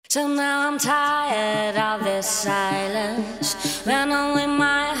So now I'm tired of this silence, when only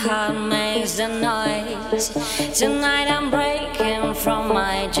my heart makes the noise. Tonight I'm breaking from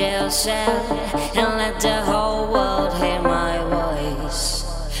my jail cell and let the whole world hear my voice.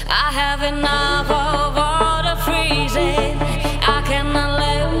 I have enough of all the freezing, I cannot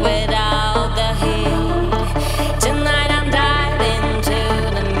live without the heat. Tonight I'm diving into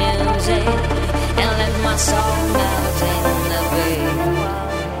the music and let my soul melt in the beat.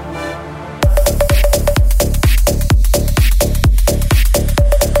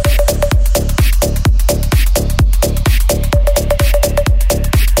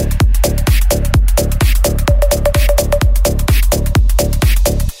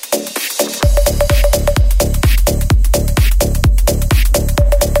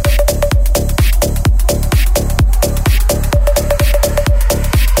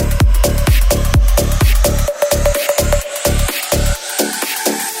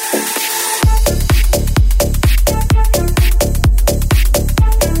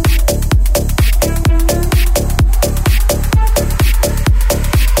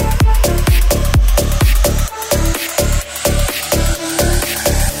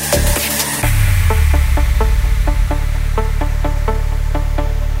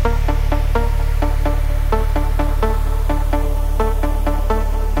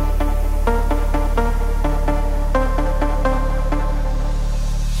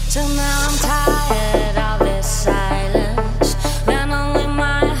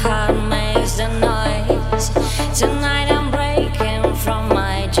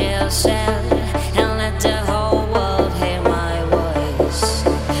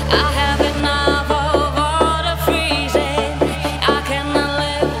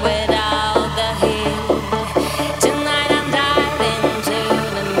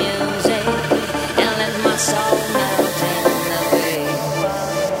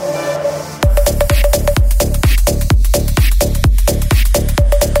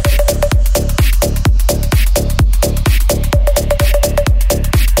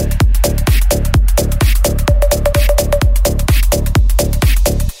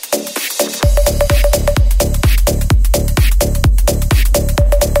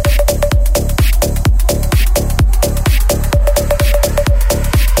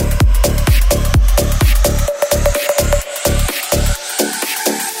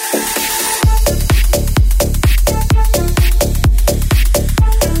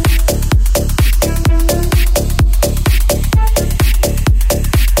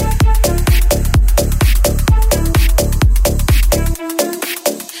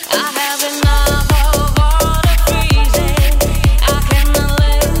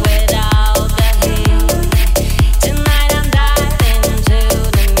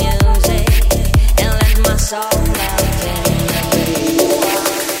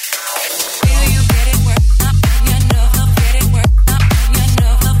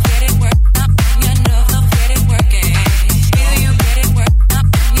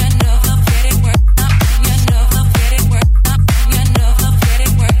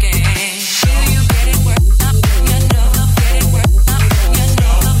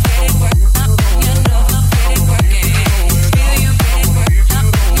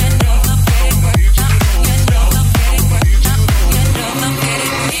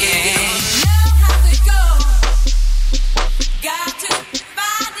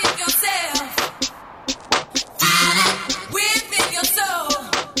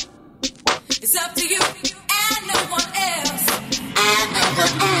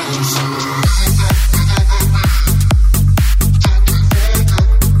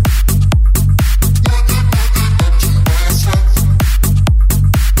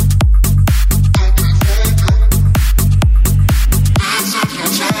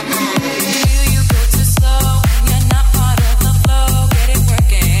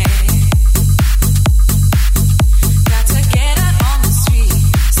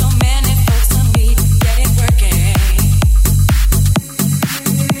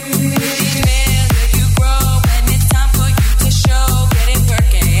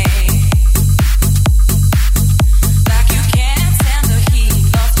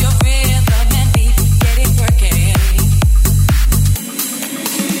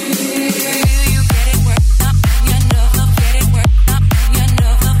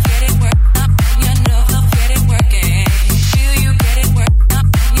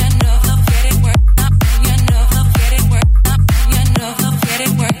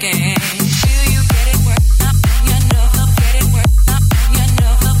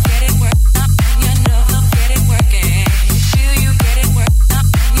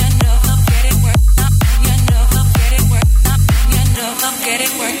 get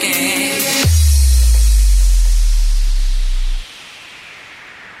it work.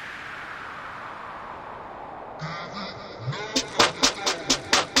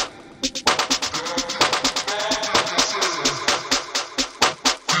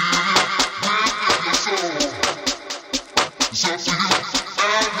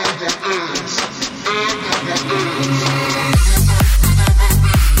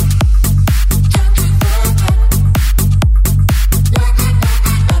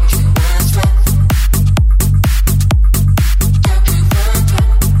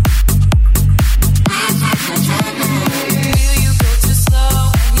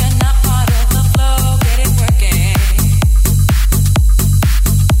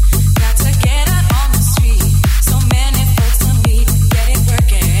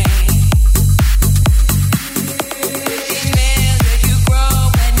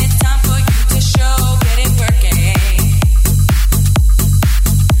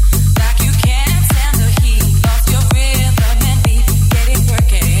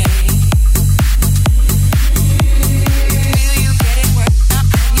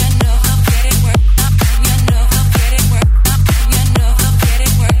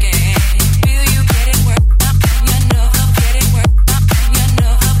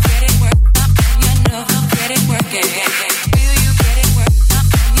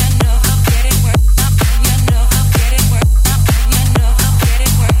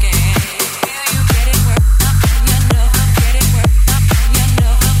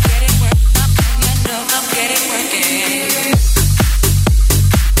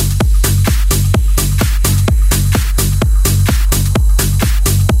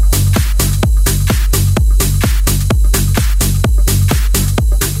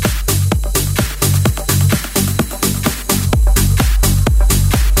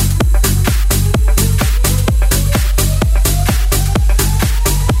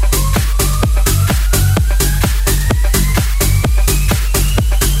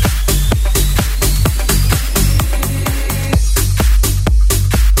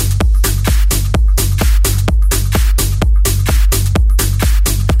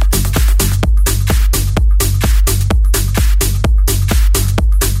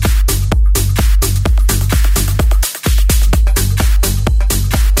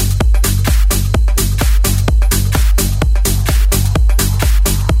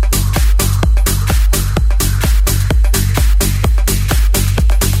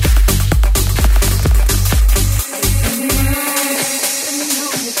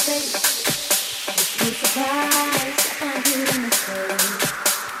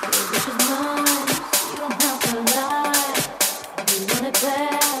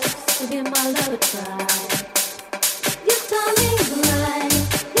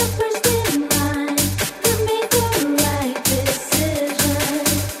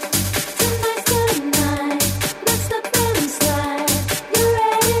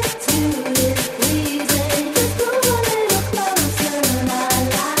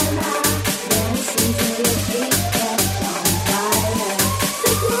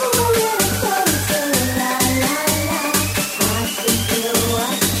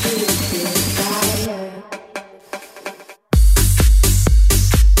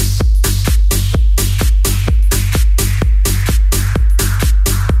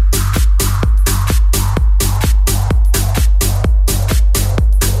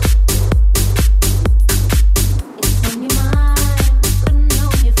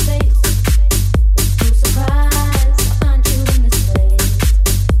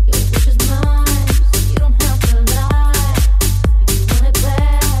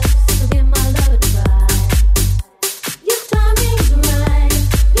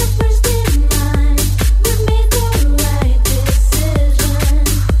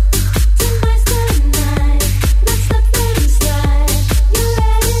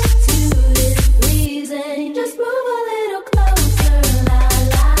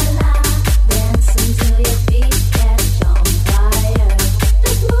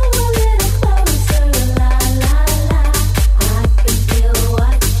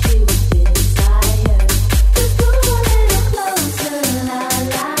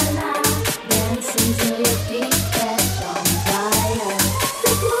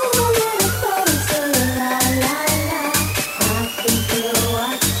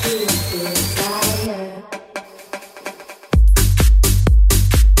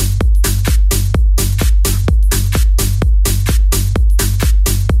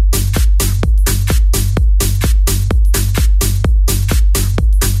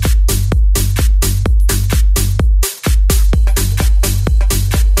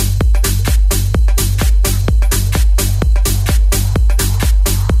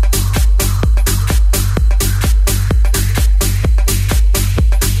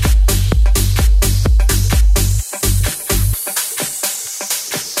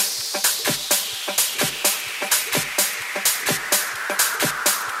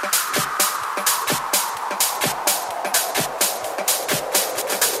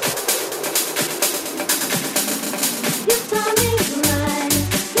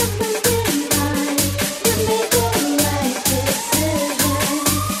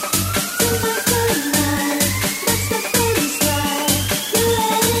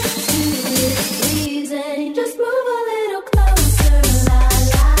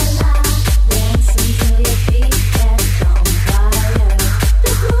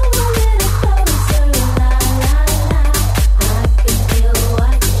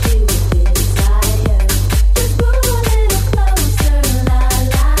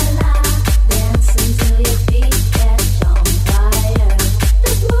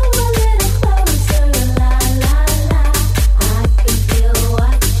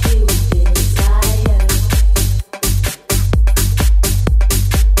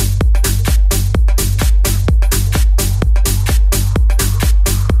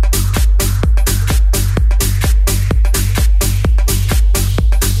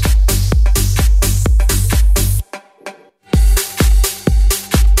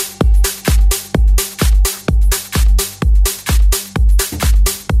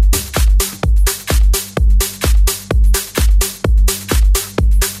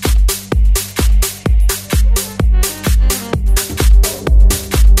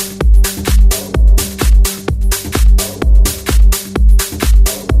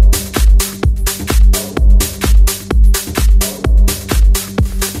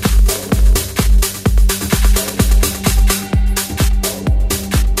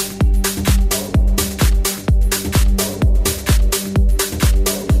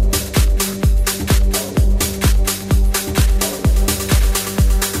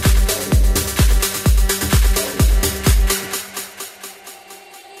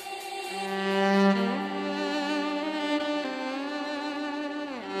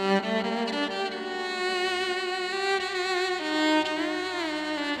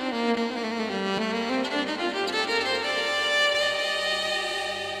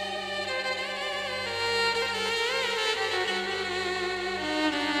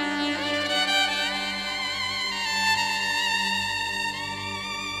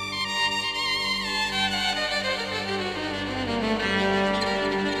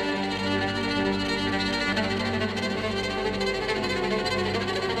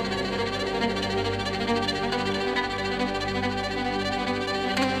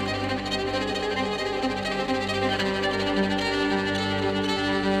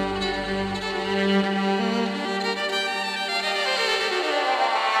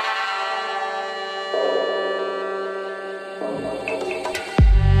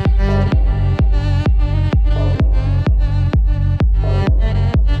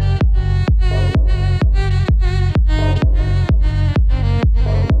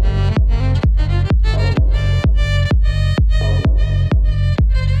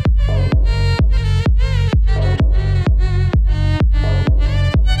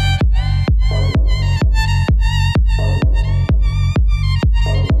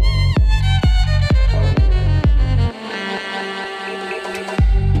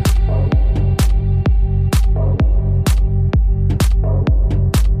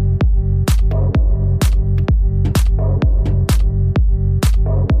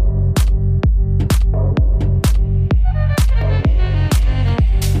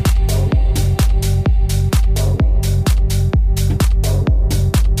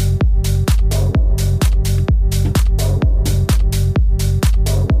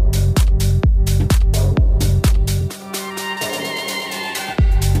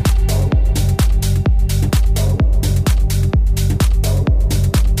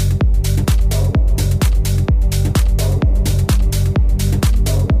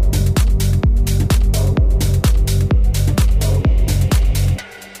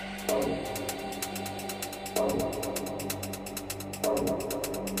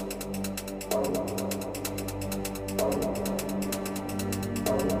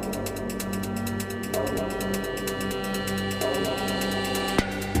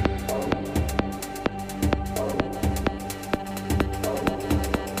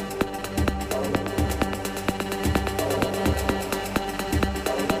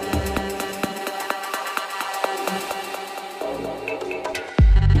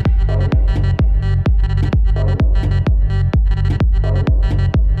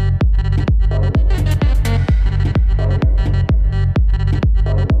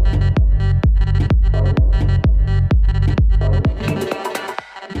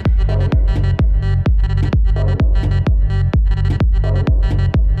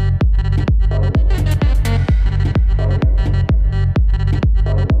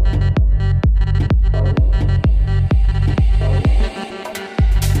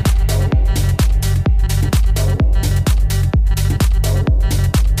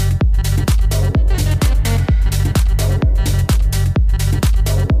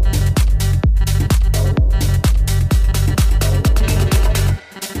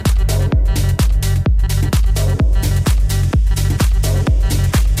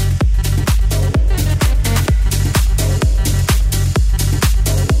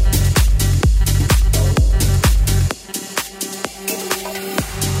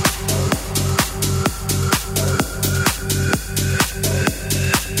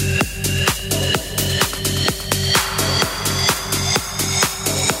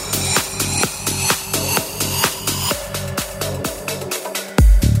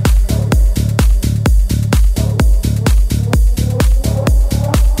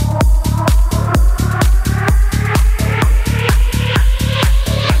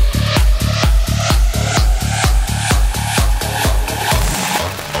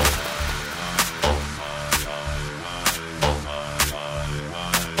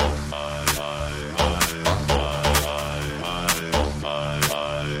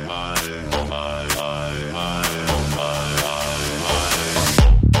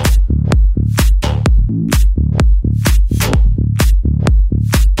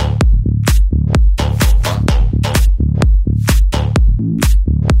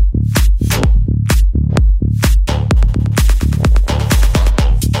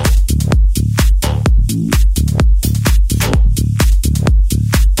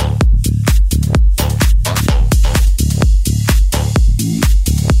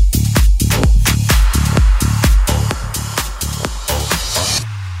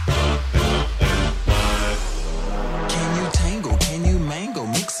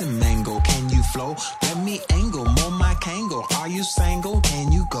 tango?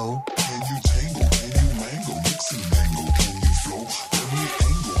 Can you go? Can you tango? Can you mango? Mix and mango. Can you flow? Let me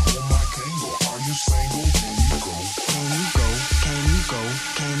angle on my tango. Are you single? Can you go? Can you go? Can you go?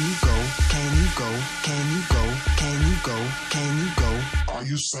 Can you go? Can you go? Can you go? Can you go? Can you go? Are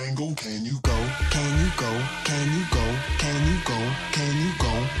you single? Can you go? Can you go? Can you go? Can you go? Can you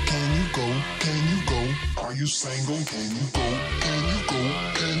go? Can you go? Can you go? Are you single? Can you go? Can you go?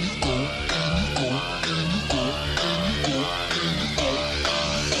 Can you go? Can you go? Can you go? Can you go? Can you go?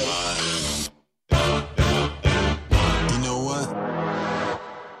 You know what?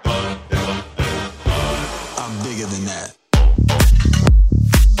 I'm bigger than that.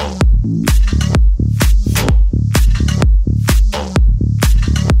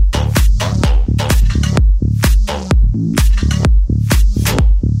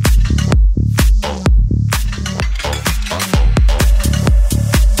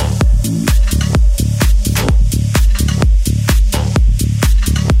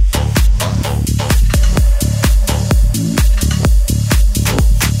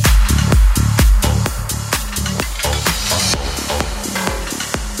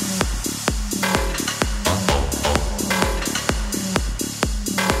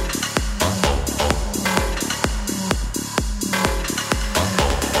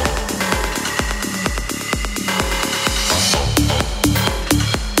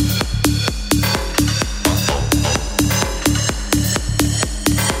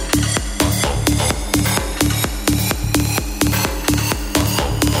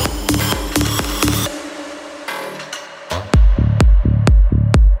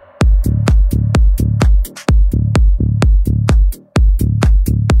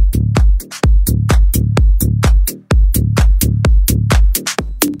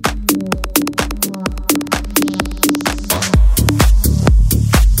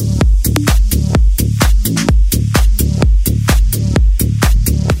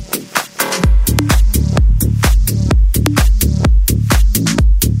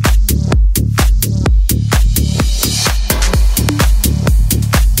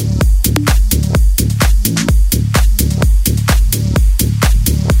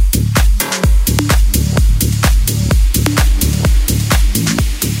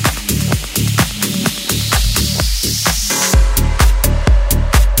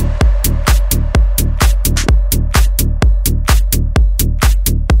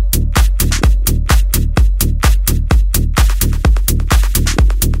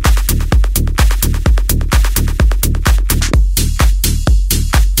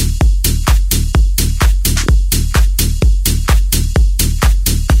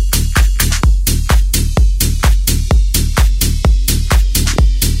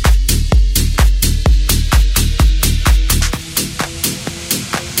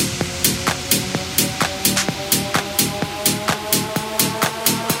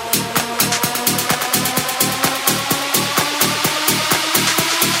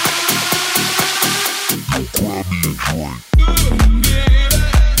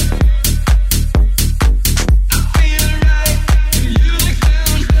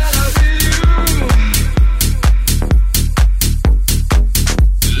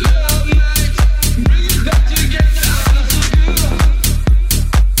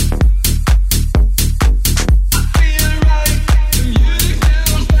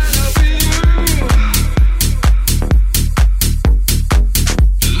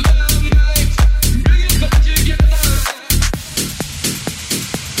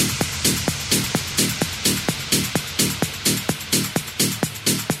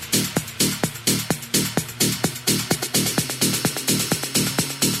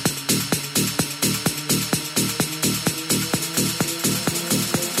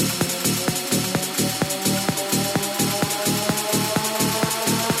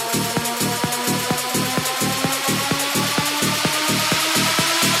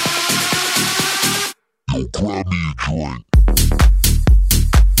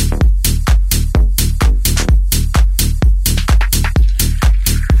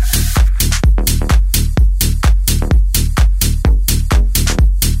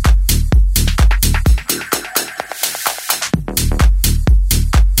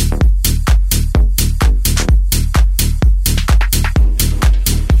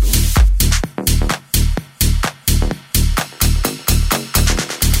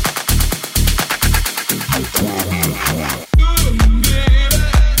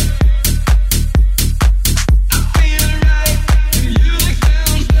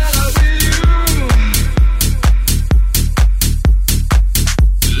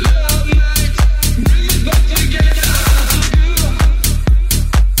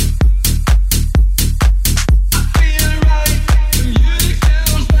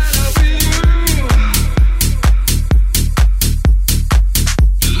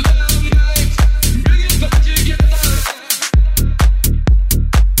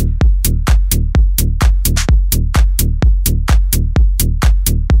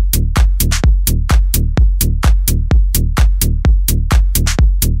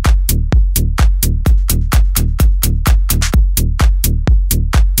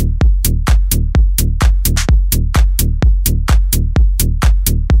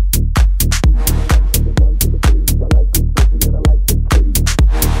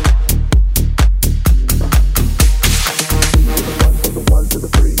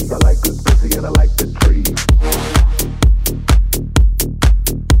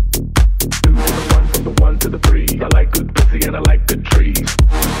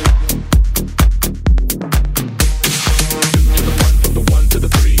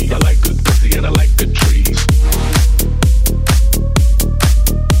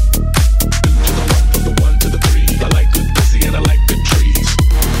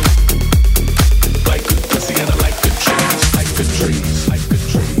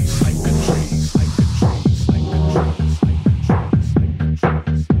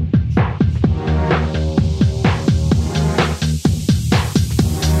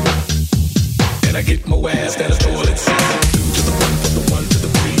 ass than a toilet seat. 2 to the 1 from the 1 to the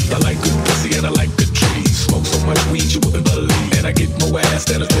 3. I like good pussy and I like good trees. Smoke so much weed you wouldn't believe, and I get more ass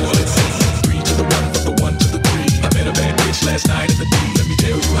than a toilet seat. 3 to the 1 from the 1 to the 3. I met a bad bitch last night in the D. Let me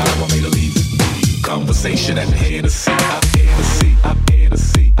tell you how I made her leave with me. Conversation and Hennessy. I'm Hennessy. I'm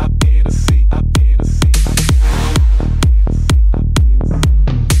Hennessy. I'm Hennessy. I'm Hennessy.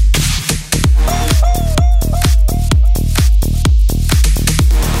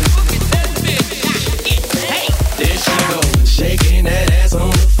 Shaking that ass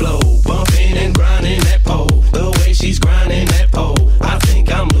on the floor, bumping and grinding that pole. The way she's grinding that pole, I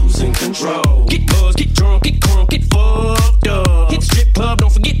think I'm losing control. Get buzzed, get drunk, get crunk, get fucked up. Hit the strip club,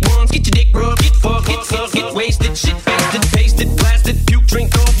 don't forget ones. Get your dick rubbed, get fucked, get sucked, get wasted, shit faced, pasted, blasted, puke,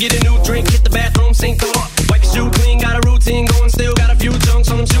 drink off, get a new drink, hit the bathroom, sink off. Wipe your shoe clean, got a routine going, still got a few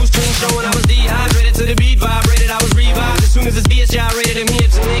chunks on them shoestrings showing. I was dehydrated to the beat, vibrated, I was revived as soon as this bitch gyrated them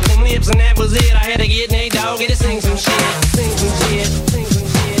hips and licked them lips, and that was it. I had to get Nate Dogg, get to sing some shit. Sing some shit, sing some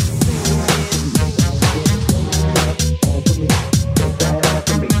shit, sing some shit.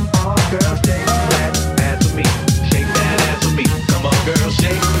 All girls shake that ass for me. Shake that ass for me. Come on, girls,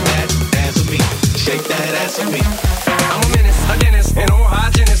 shake that ass for me. Shake that ass for me. I'm a menace, a dentist, an oral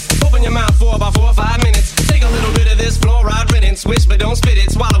hygienist. Open your mouth for about 4 or 5 minutes. Take a little bit of this fluoride riddance. Swish, but don't spit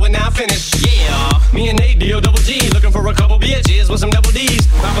it. Swallow it, now finish. Yeah, me and Nate D-O-double-G. Looking for a couple bitches with some double D's.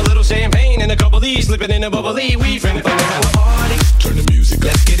 Pop a little champagne and a couple D's. Slip it in a bubbly. We finna have a party. Turn the music up.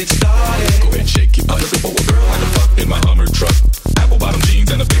 Let's get it started. Go ahead and shake it. I'm looking for a girl in the fuck in my Hummer truck. Apple bottom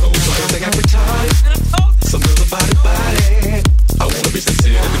jeans and a big old truck. They got retarded. Some girls about it, body. I want a bitch that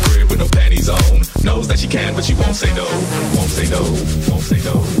sit at the crib with no panties on. Knows that she can, but she won't say no. Won't say no. Won't say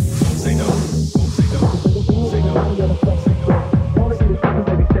no. Won't say no. Won't say no. Won't say no.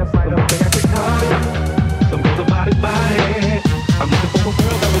 Some girls about it, body. I'm looking for a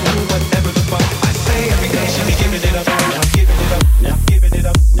girl that will do whatever the fuck I say. Every day she be giving it up. Now giving it up. Now giving it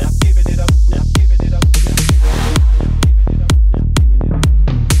up. Now giving it up. Now giving it up.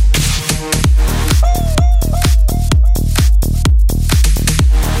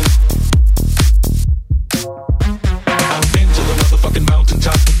 I've been to the motherfucking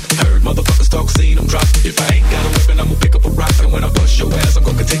mountaintop. Heard motherfuckers talk, seen them drop. If I ain't got a weapon, I'ma pick up a rock. And when I bust your ass, I'm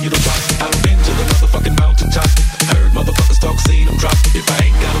gonna continue to rock. I've been to the motherfucking mountaintop. Heard motherfuckers talk, seen them drop. If I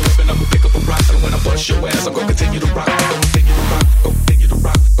ain't got a weapon, I'ma pick up a rock. And when I bust your ass, I'm gonna continue to rock. Continue to rock. Continue to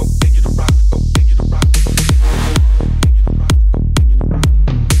rock. Continue to rock. Continue to rock.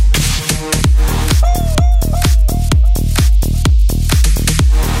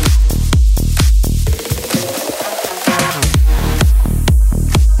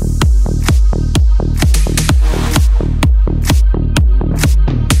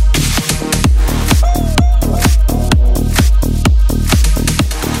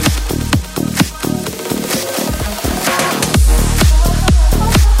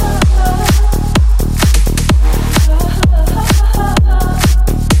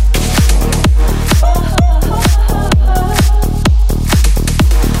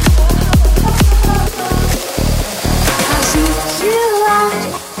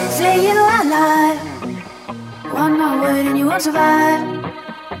 Survive,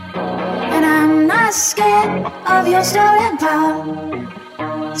 and I'm not scared of your stolen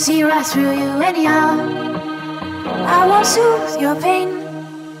power. See right through you anyhow. I won't soothe your pain,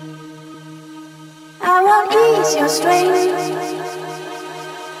 I won't ease your strain.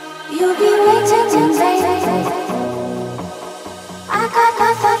 You'll be waiting in vain. I got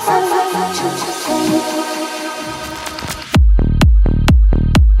nothing for you to say.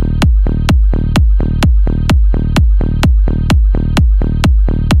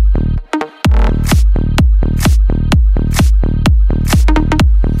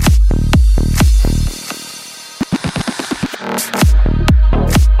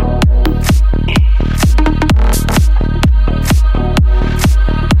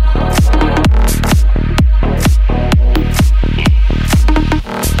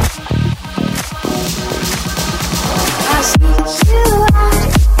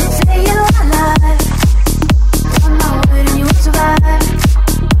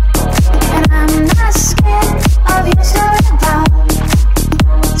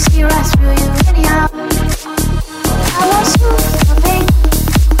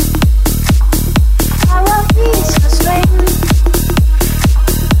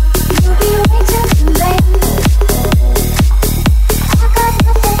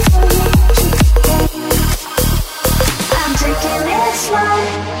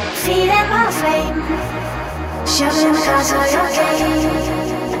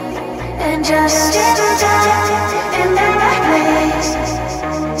 And just in time, in the right place,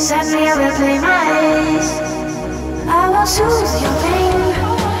 suddenly I will play my ace. soothe your pain.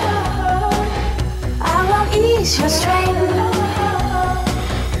 I won't ease your strain.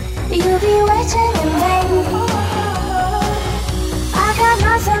 You'll be waiting in vain. I got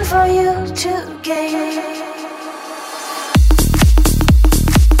nothing for you to gain.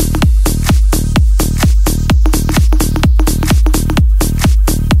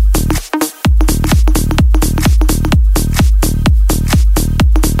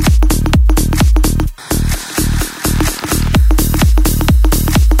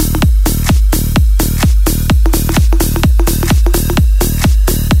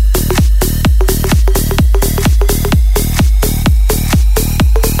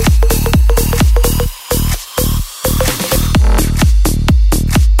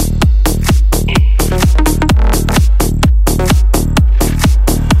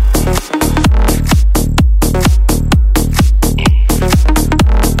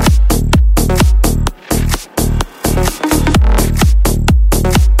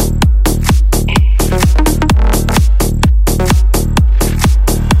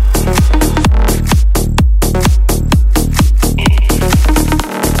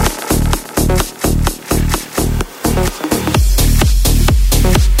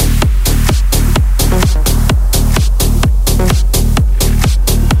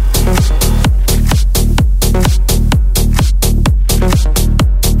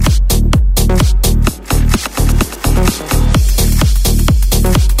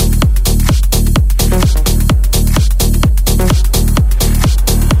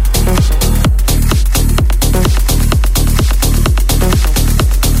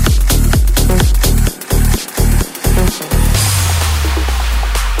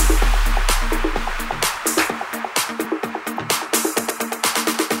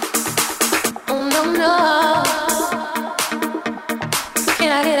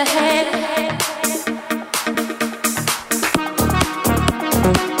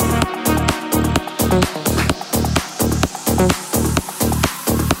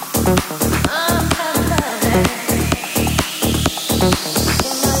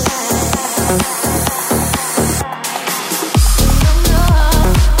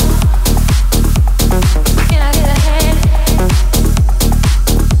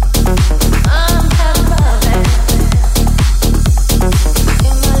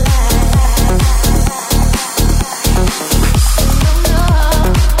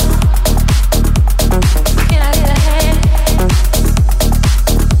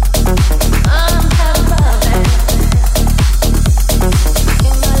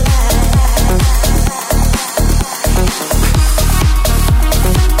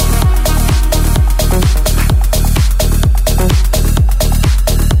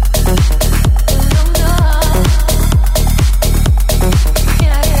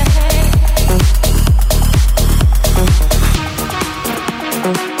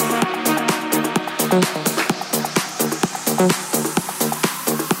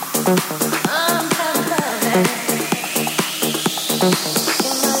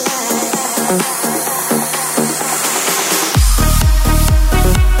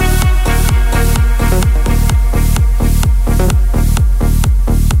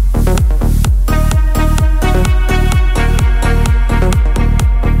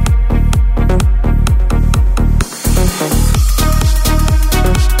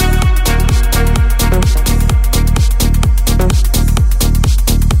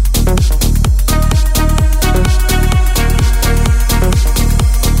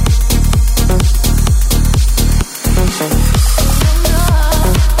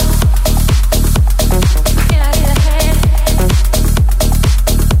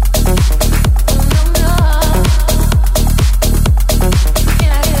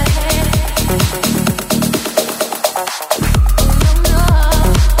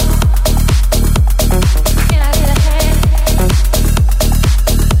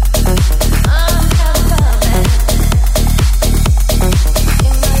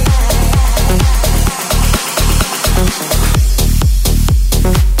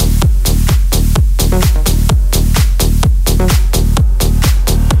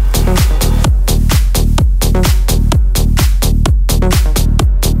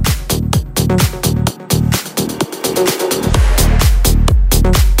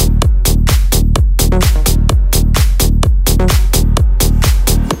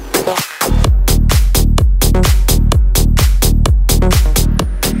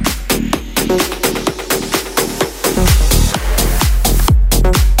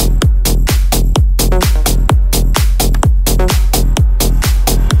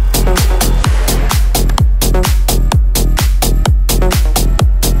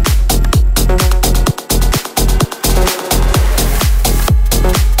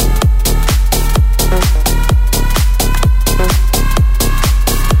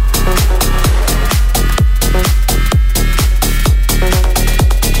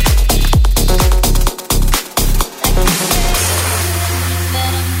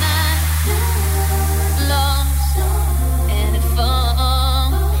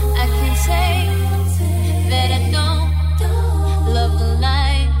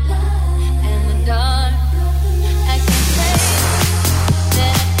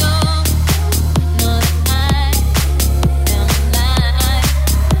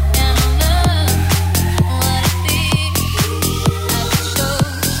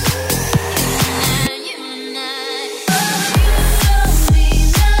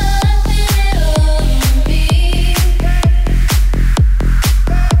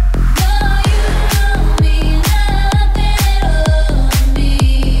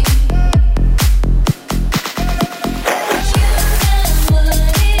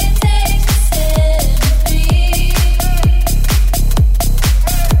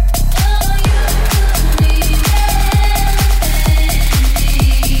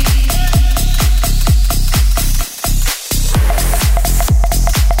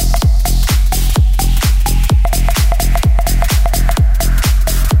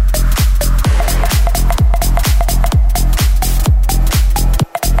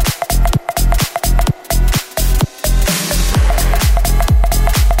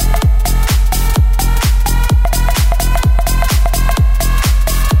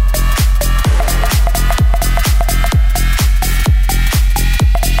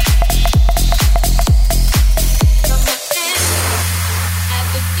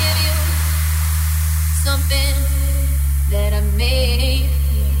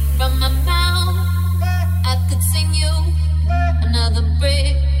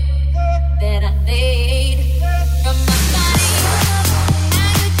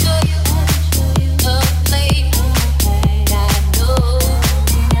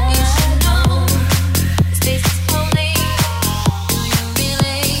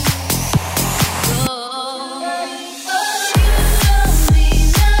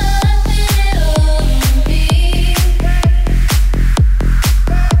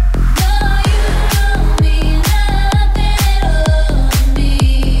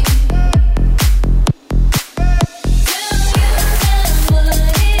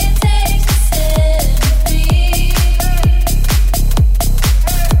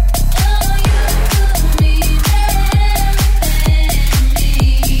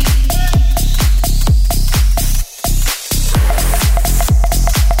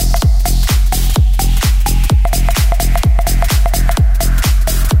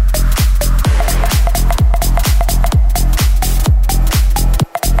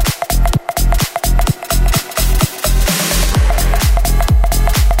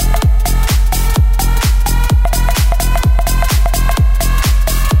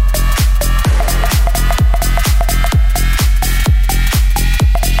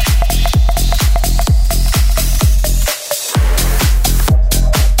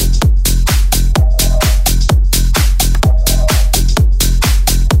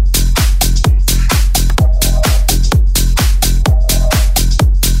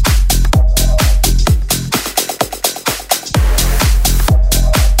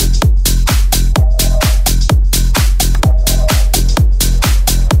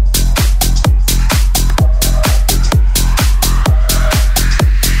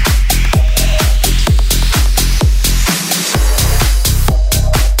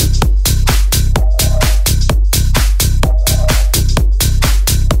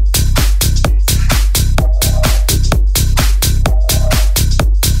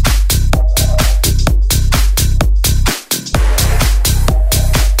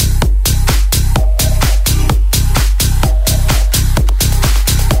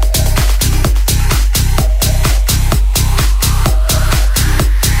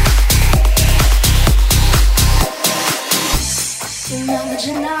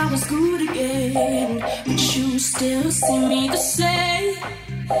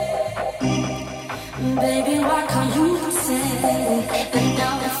 Baby, why can't you pretend that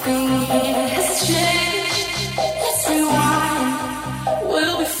nothing here has changed? Let's rewind,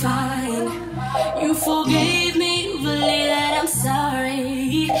 we'll be fine. You forgave me, believe that I'm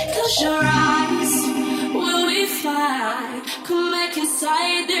sorry. Close your eyes, we'll be fine. Come back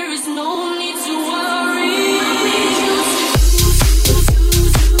inside, there is no need to worry. I need you to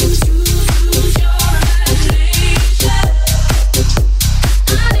use your imagination.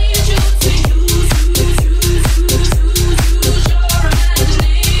 I need you to use your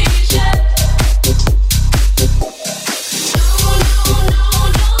imagination. No,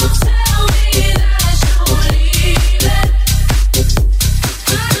 tell me that you're leaving.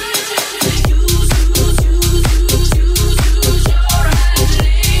 I need you to use your imagination.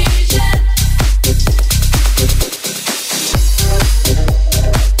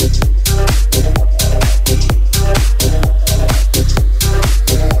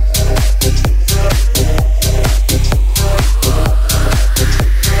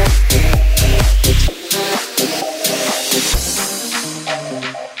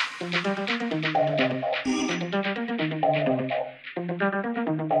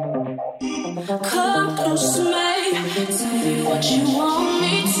 Come close to me, tell me what you want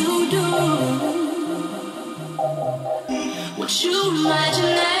me to do. What you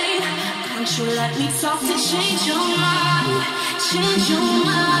imagine, can't you let me talk to change your mind? Change your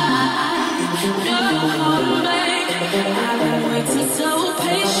mind. No, babe, I've been waiting so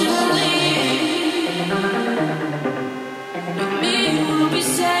patiently. With me, you'll be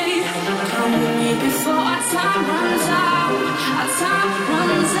safe. Come with me before our time runs out. Our time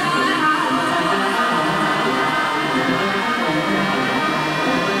runs out.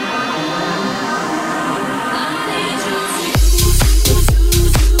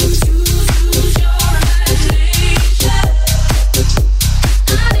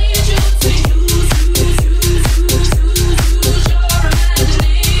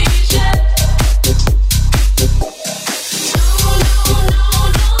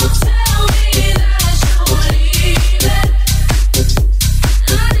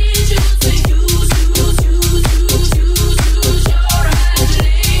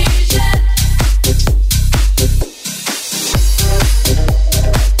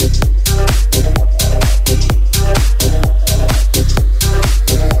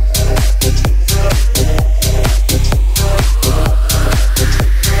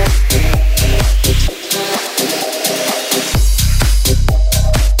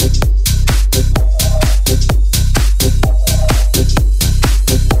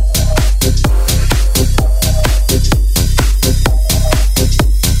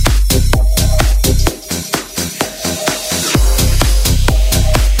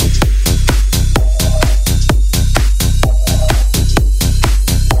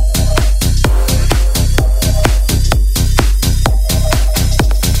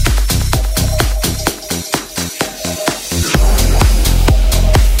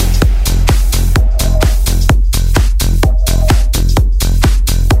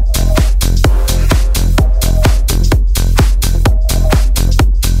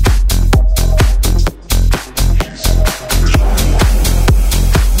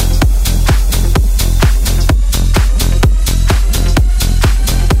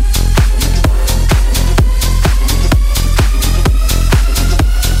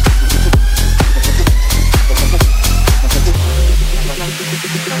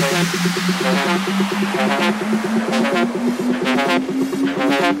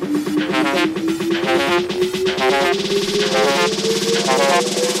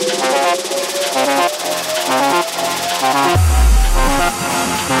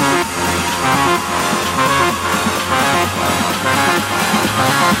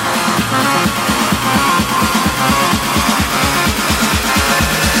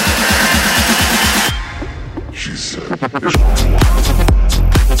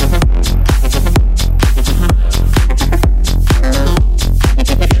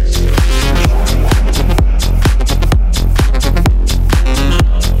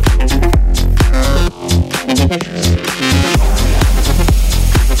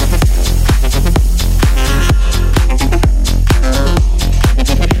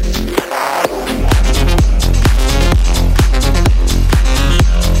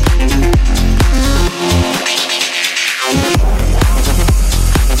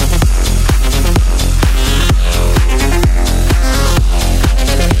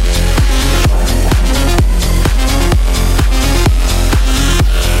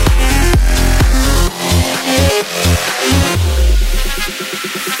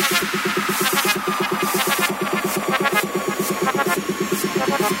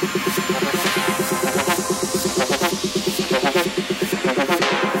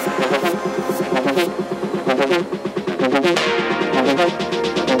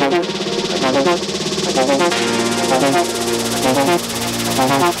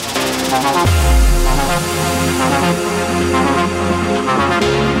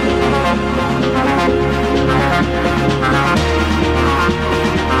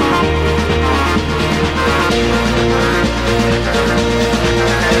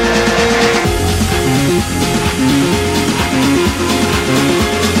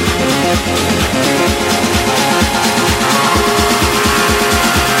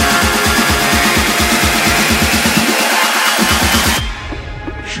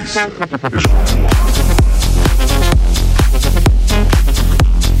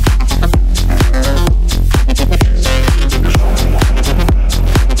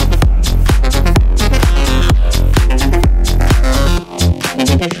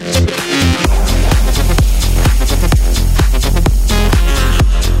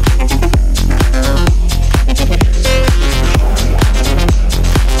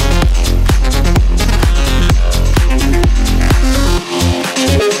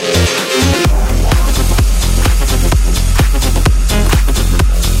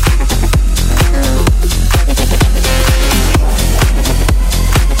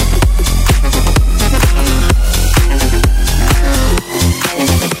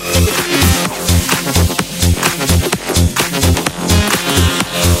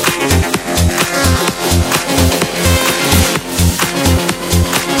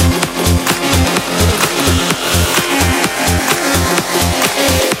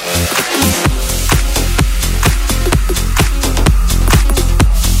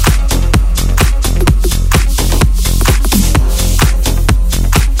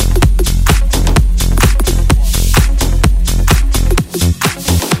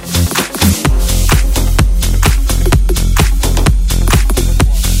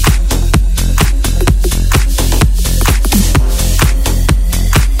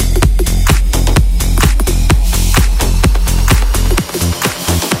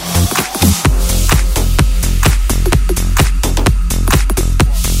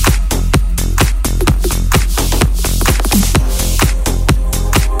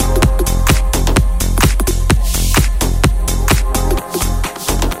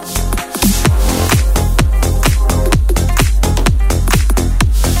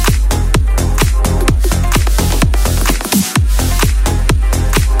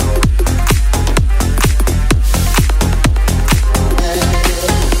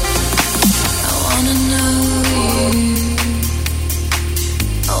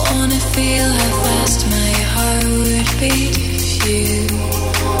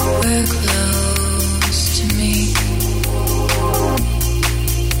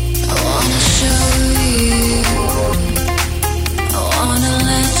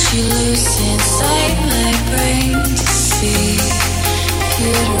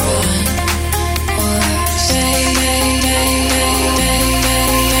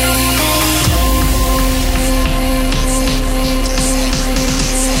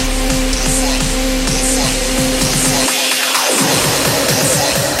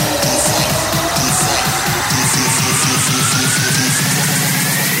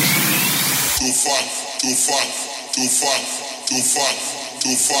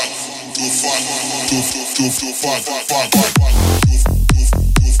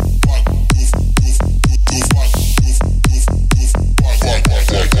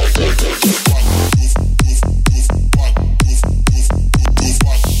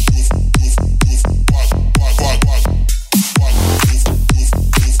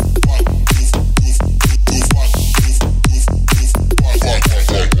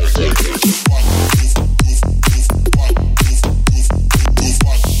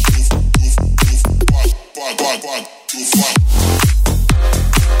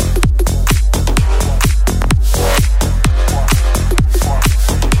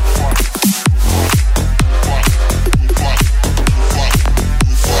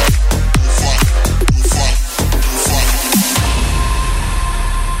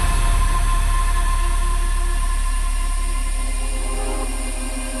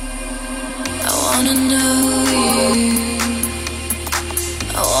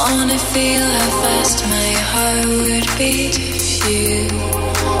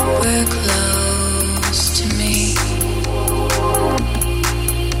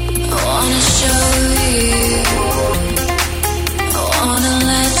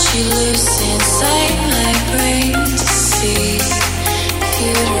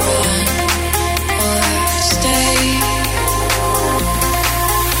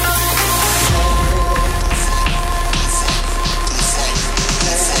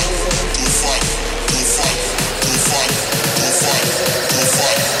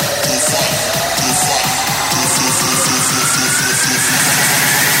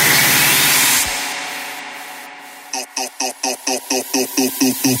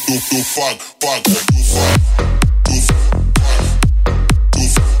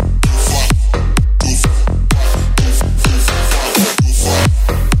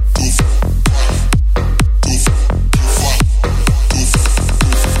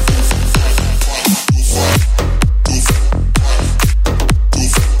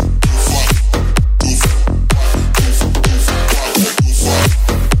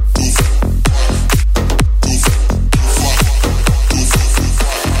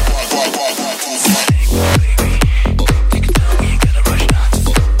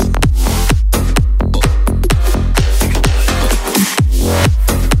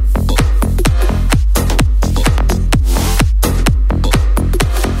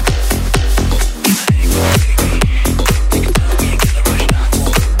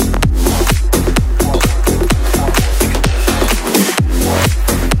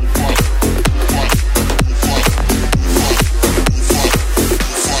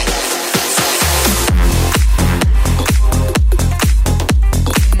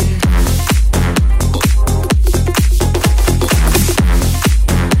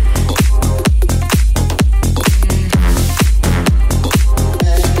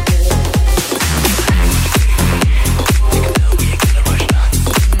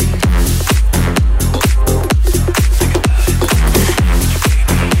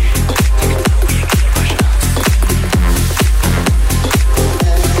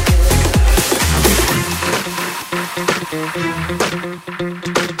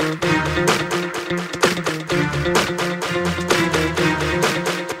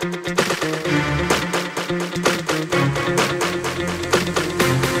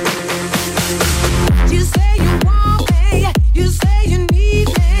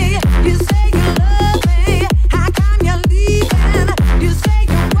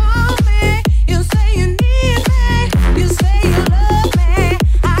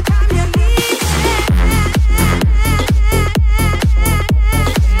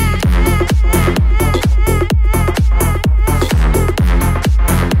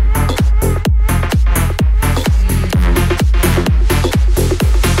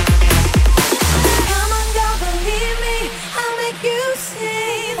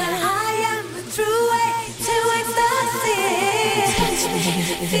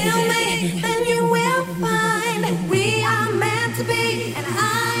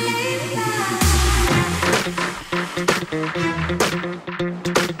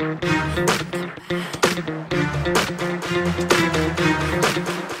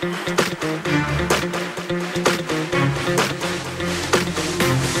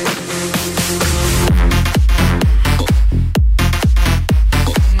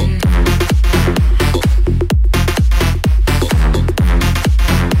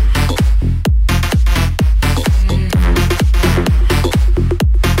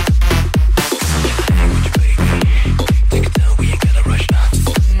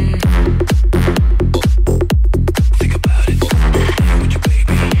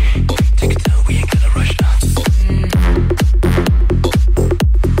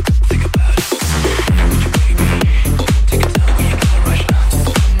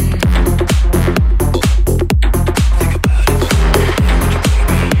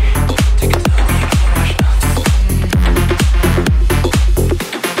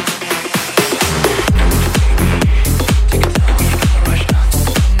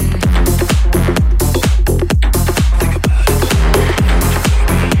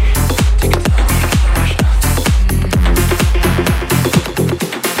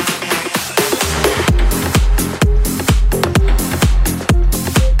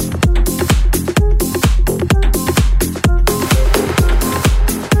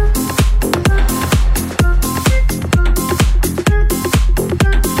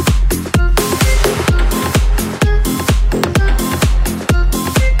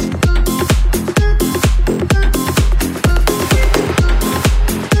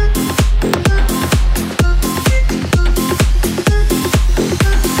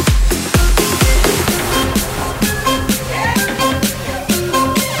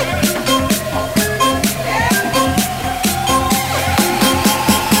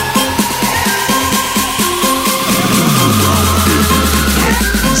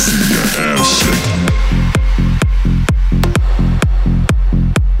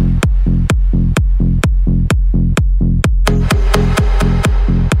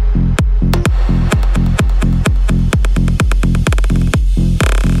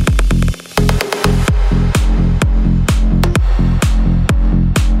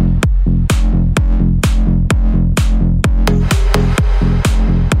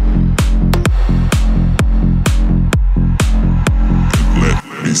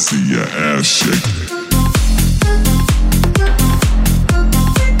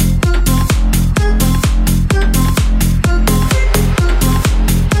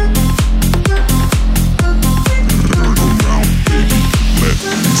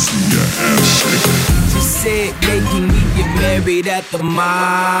 it at the mall.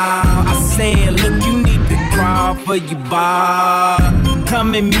 I said, look, you need to crawl for your bar.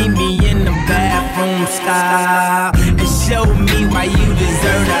 Come and meet me in the bathroom style and show me why you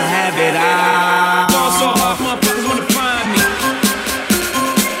deserve to have it all. Fall so hard, motherfuckers wanna find me.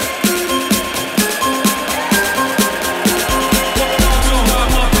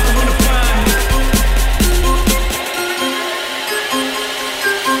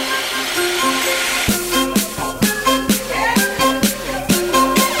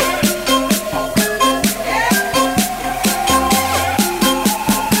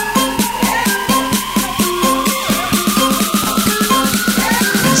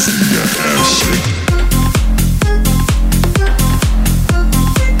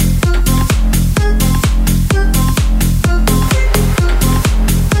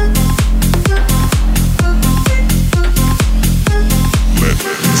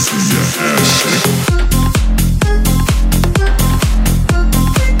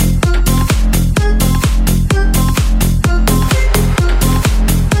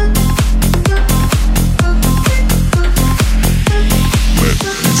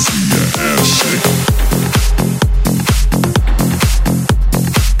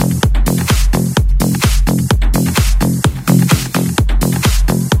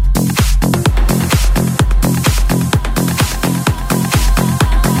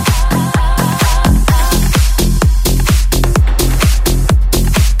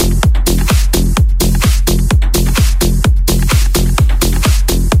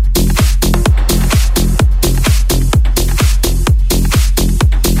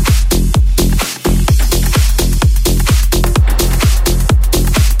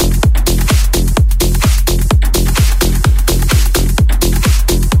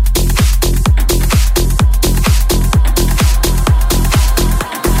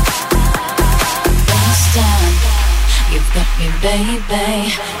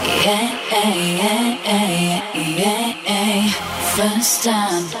 First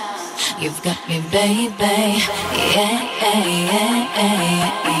time you've got me, baby. Yeah, yeah,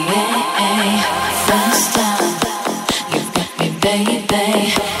 yeah, yeah. First time you've got me,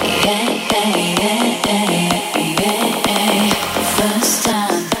 baby. Yeah, yeah, yeah, yeah. First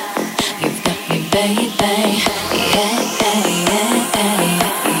time you've got me, baby. Yeah, yeah, yeah, yeah.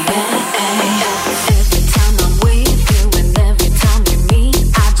 Every time I'm with you and every time we meet,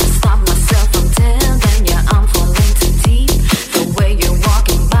 I just stop myself from telling you I'm falling too deep. The way you're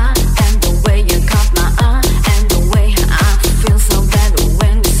walking by and the way you caught my eye and the way I feel so bad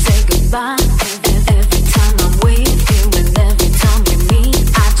when we say goodbye. Every time I'm with you and every time we meet,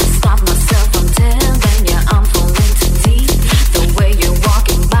 I just stop myself from telling you I'm falling too deep. The way you're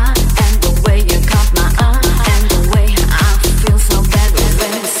walking by and the way you caught my eye and the way I feel so bad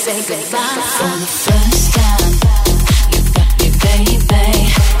when we say goodbye. For the first time, you've got me, baby.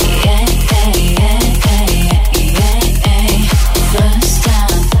 Yeah, yeah, yeah, yeah, yeah. First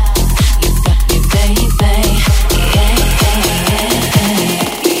time, you've got me, baby. Yeah, yeah, yeah, yeah.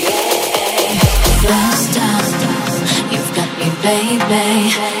 First time, you've got me, baby.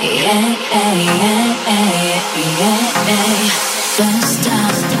 Yeah, yeah, yeah, yeah. First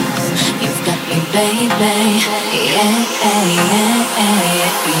time, you've got me, baby. Yeah, yeah, yeah,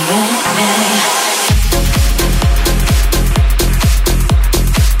 yeah.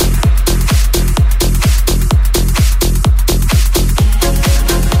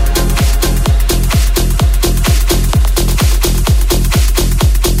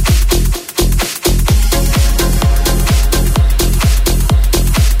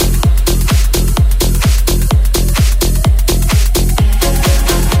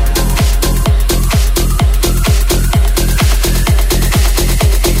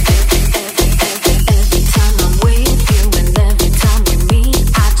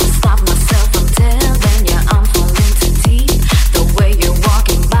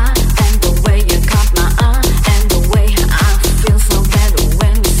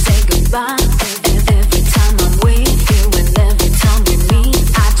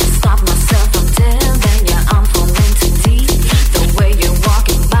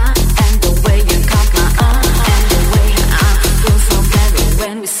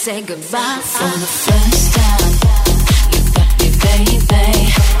 Say goodbye for the first time. You've got me, baby.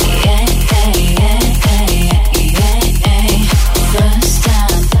 Yeah, yeah, yeah, yeah, yeah. First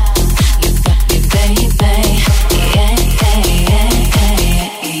time. You've got me, baby. Yeah, yeah, yeah,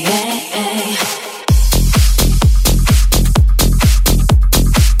 yeah, yeah.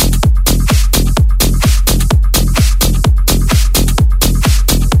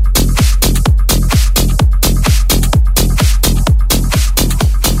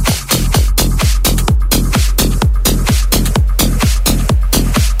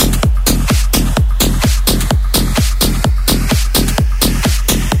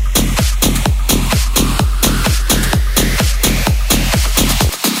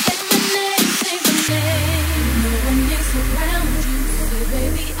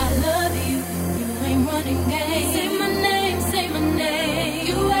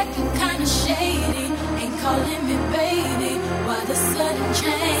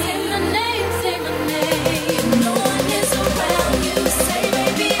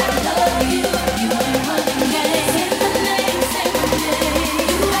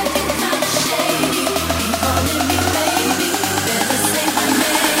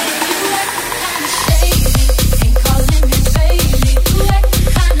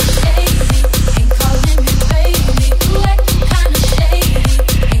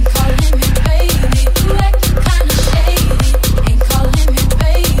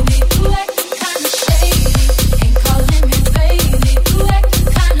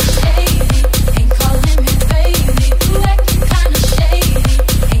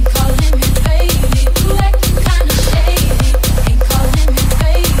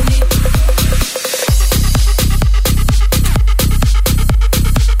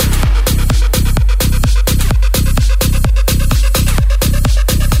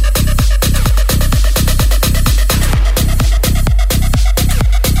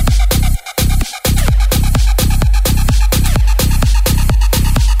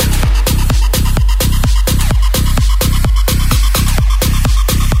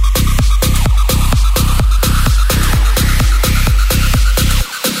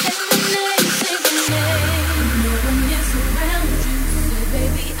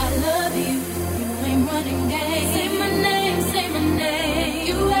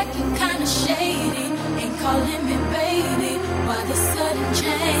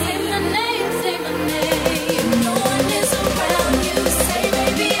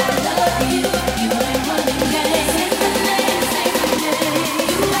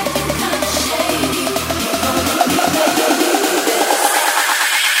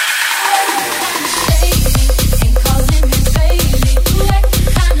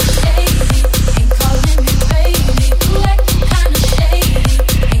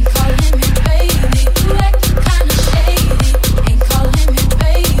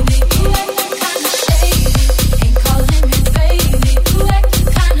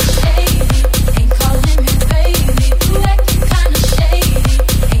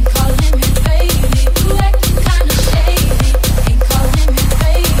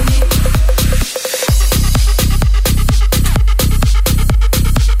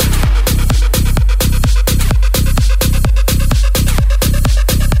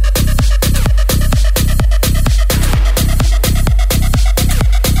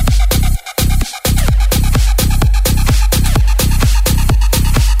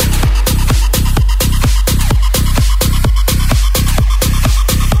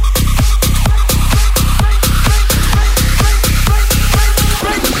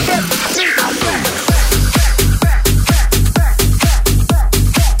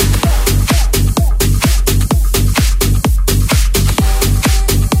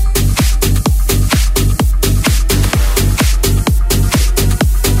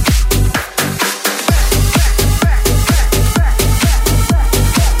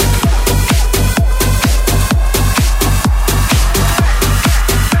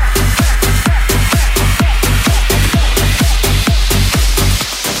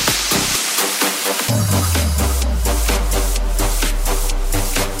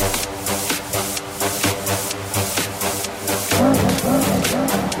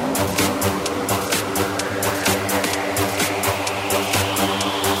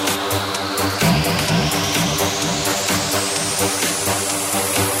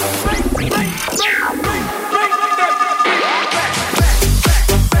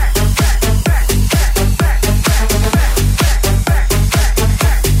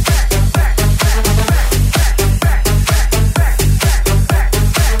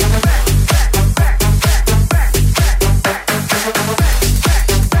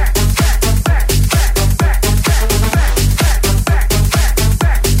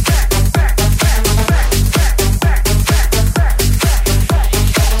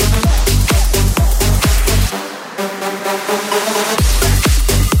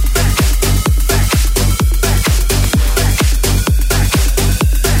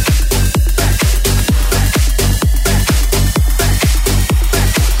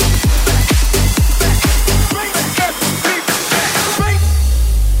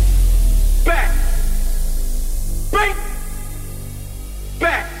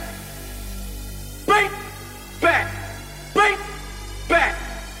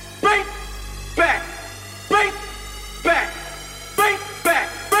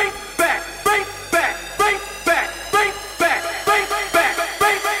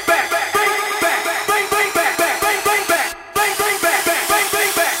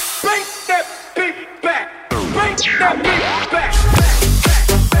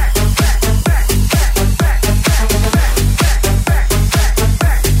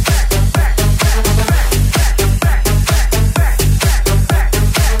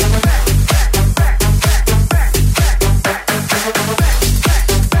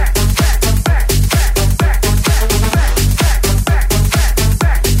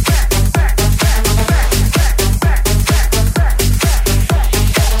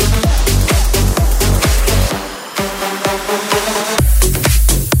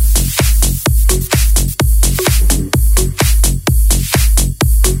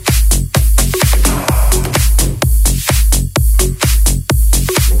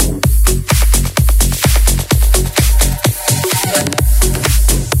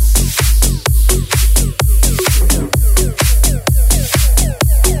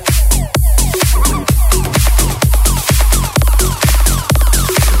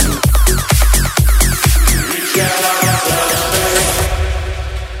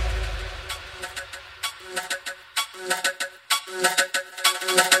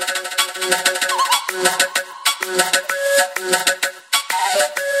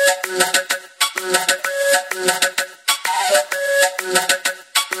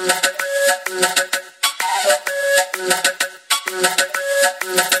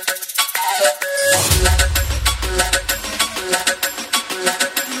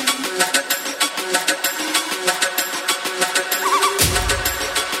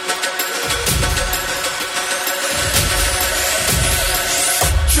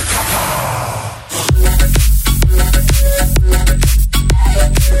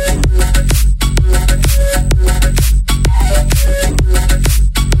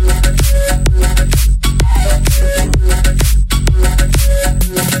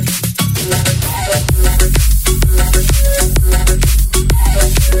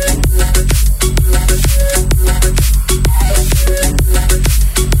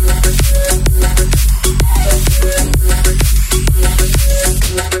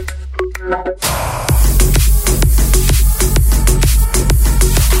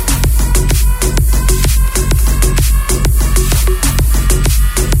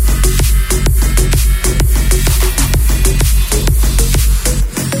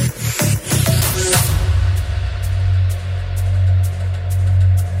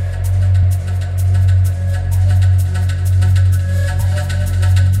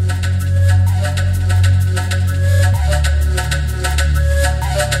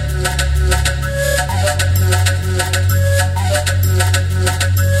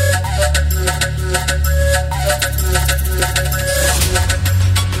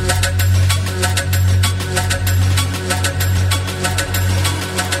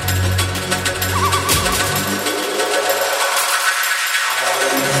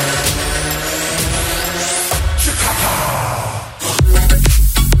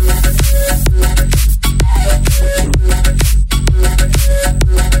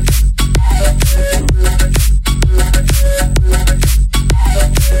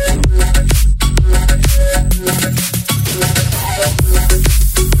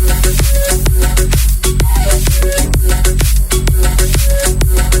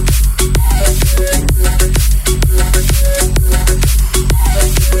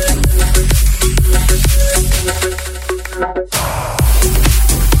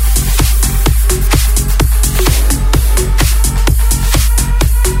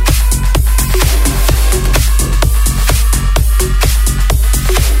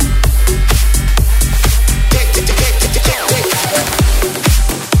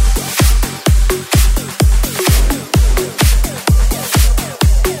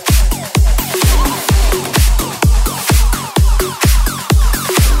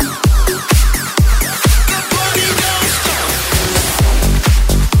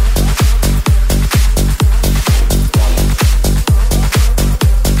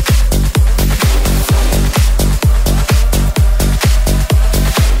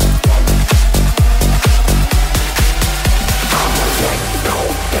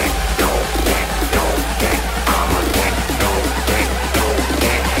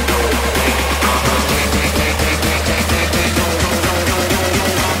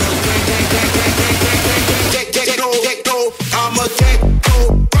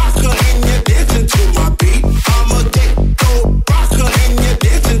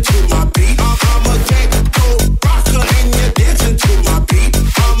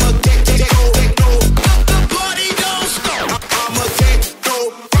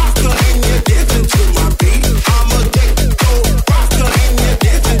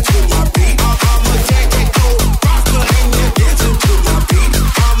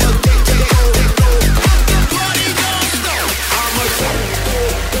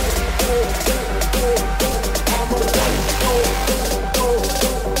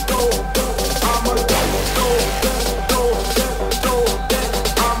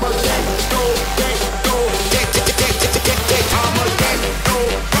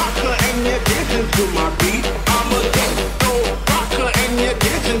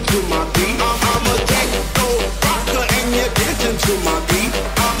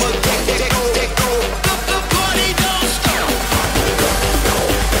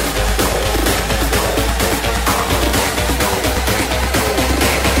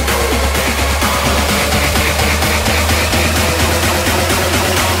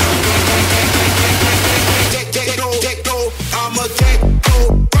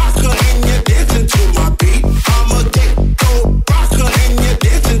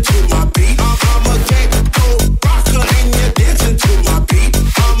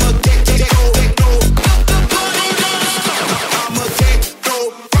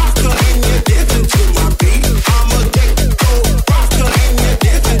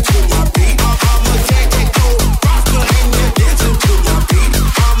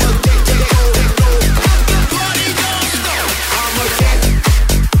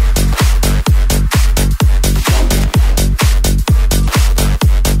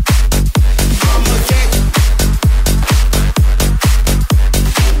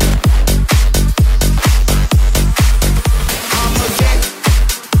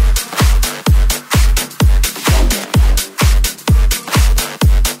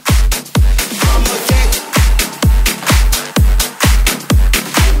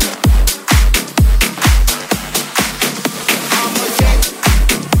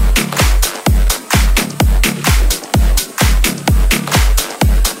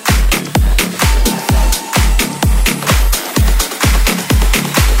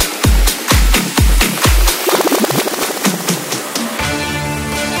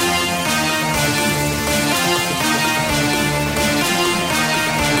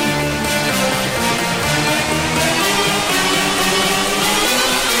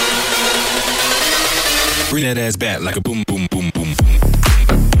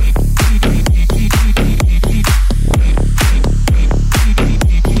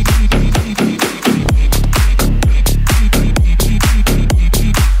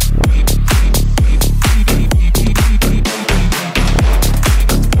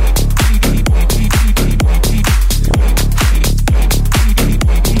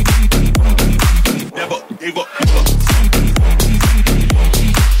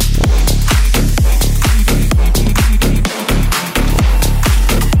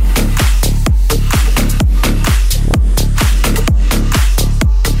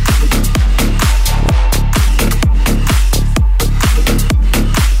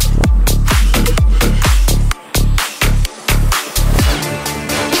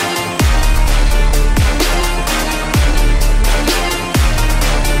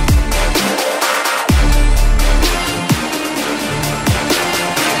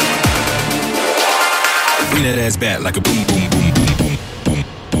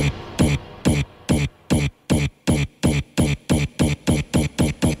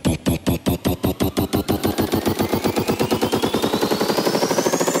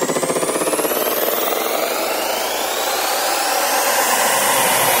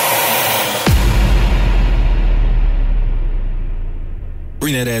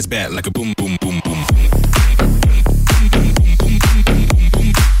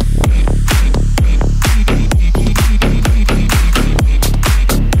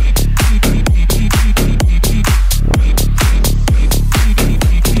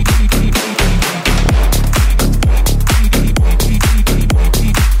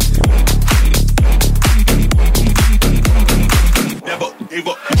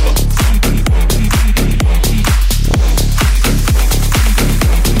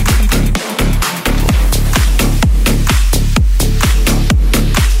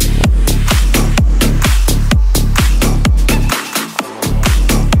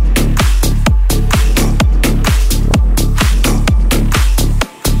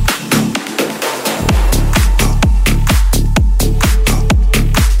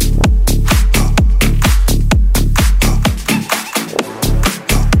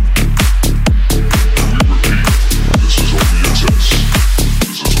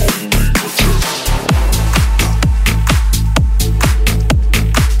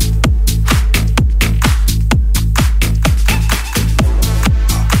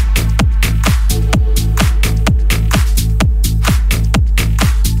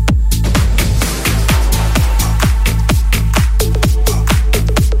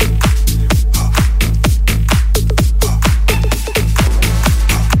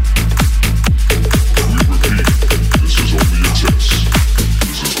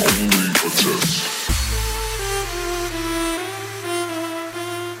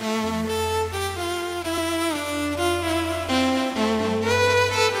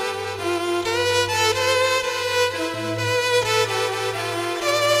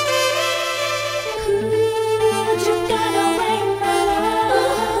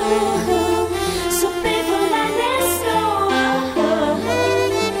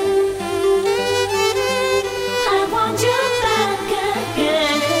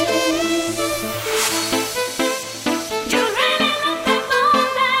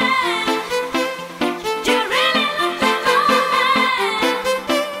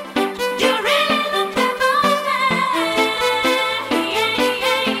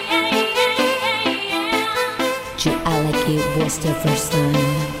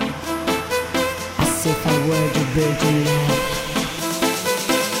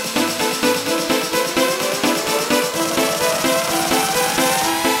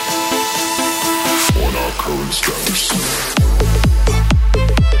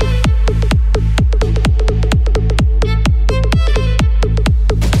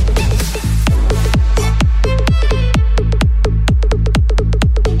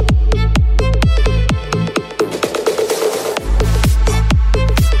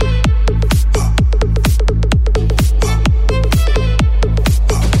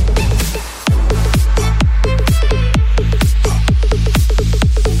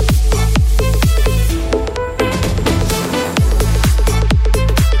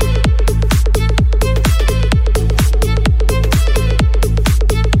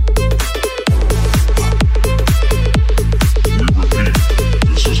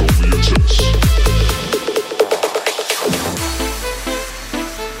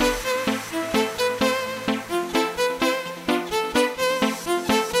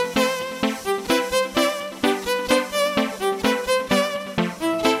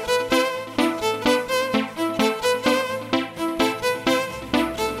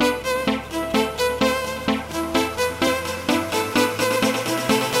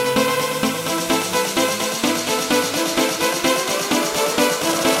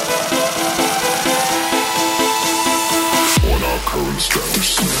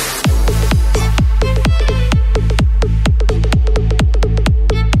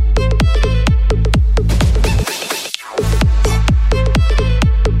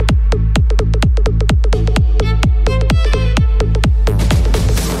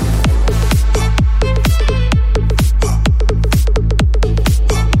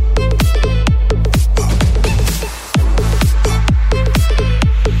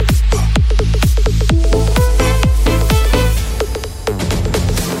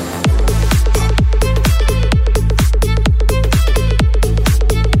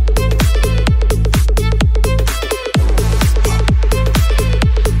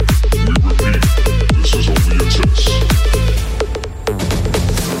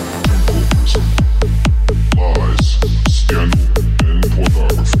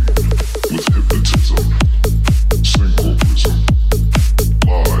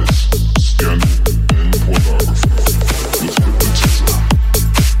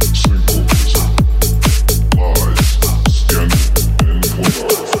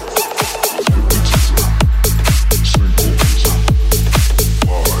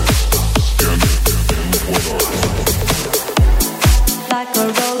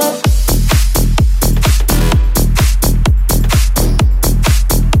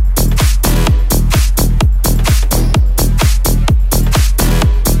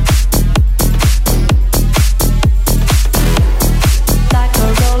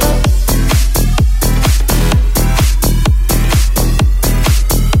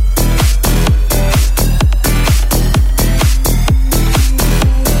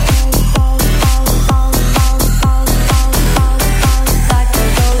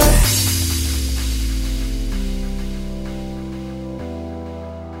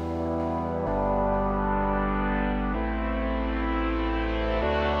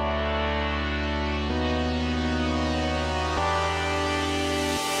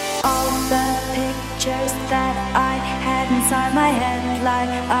 pictures that I had inside my head lie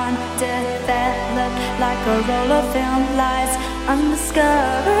undeveloped, like a roll of film lies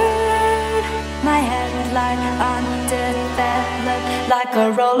undiscovered. My head lie undeveloped, like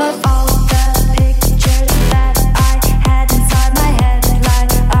a roll of all the pictures that I had inside my head lie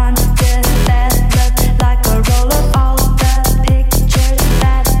undeveloped, like a roll of all the pictures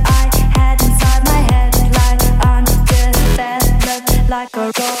that I had inside my head lie undeveloped, like a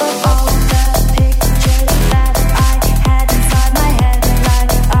roll of all the pictures that I had inside my head lie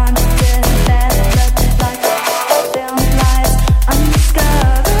undeveloped, like a roll of film lies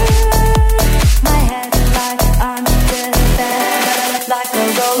undiscovered. My head lie undeveloped, like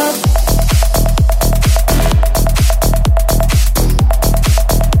a roll of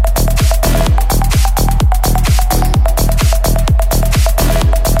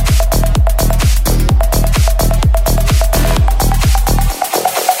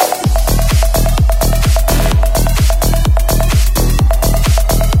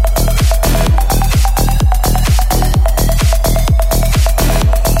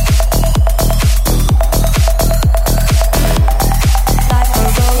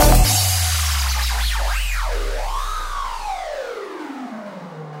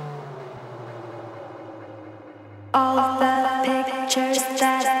all the pictures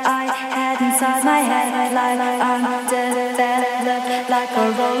that I had inside my head lie undeveloped, like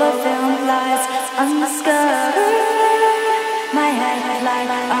a roll of film lies undiscovered. My head lie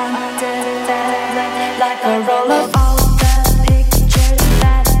undeveloped, like a roll of all the pictures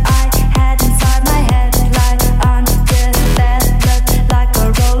that I had inside my head lie undeveloped, like a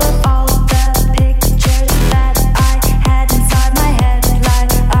roll of all the pictures that I had inside my head lie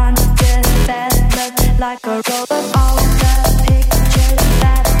undeveloped, like a roll of all the pictures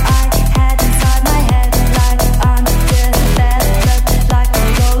that I had inside my head lie undeveloped, like a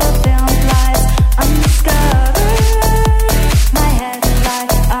roll of film lies undiscovered. My head lie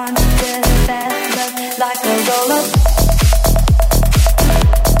undeveloped, like a roll of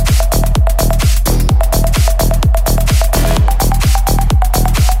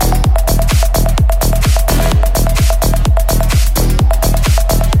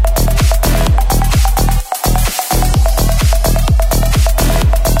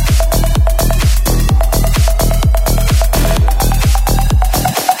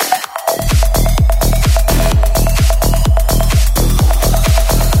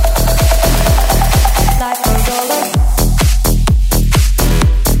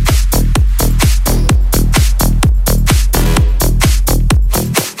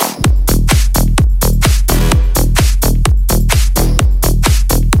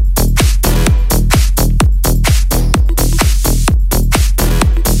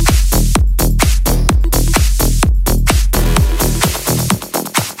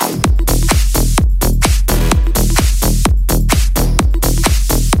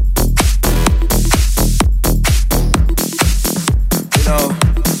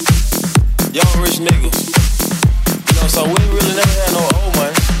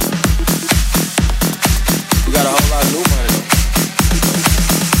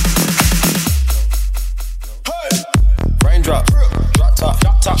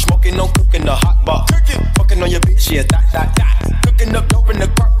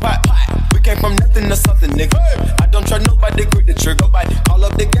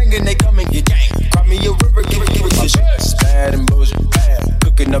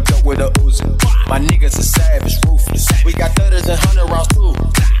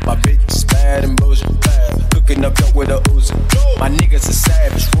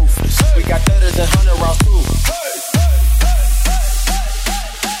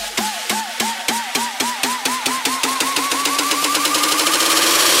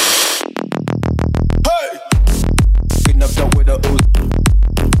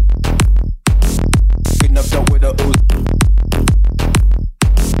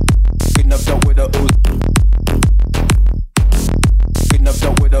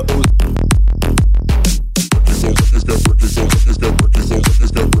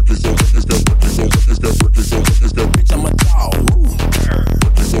Is that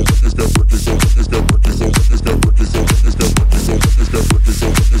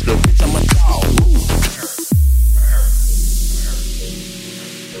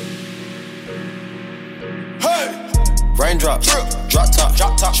Raindrop, drop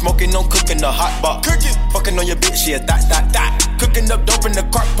top, smoking on cooking the hot pot. Fucking on your bitch, yeah, that. Cooking up dope in the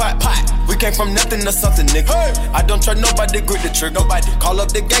crock pot. We came from nothing to something, nigga. Hey. I don't try nobody, grip the trigger. Nobody call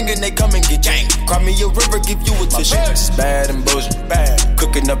up the gang and they come and get gang. Cry me a river, give you a tissue. My bitch is bad and bullshit. Bad.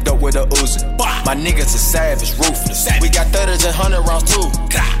 Cooking up dope with a Uzi. My niggas are savage, ruthless. We got 30s and 100 rounds too.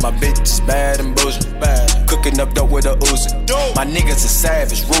 My bitch is bad and bullshit. Bad. Cooking up dope with a Uzi. My niggas are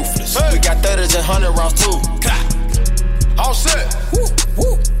savage, ruthless. We got 30s and 100 rounds too. All set.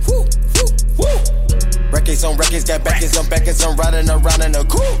 Records on records, got backers on backers. I'm riding around in a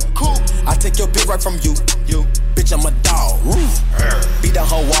cool. I take your bitch right from you. Bitch, I'm a dog. Beat down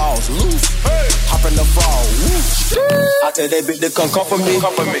her walls, loose. Hop in the fall. I tell that bitch to come for me.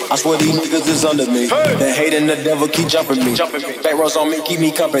 I swear these niggas is under me. They hating the devil keep jumping me. Back rows on me, keep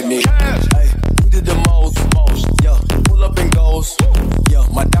me company. Hey, we did the most. Yeah, pull up and goes. Yeah,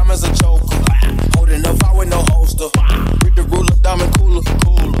 my diamonds a choke. Holding a fire with no holster. Read the ruler, diamond cooler.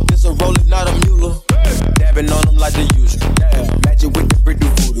 This a roller, not a mule. Dabbing on them like the usual. Magic with the brick do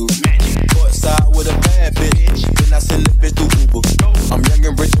voodoo. Court side with a bad bitch. Then I send the bitch through Uber. I'm young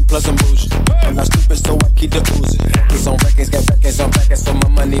and rich and plus I'm bougie. I'm not stupid, so I keep the oozing. Records on records, got records on records. So my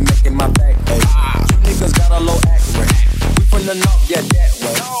money making my back ache. You niggas got a low act rate. We from the north, yeah, that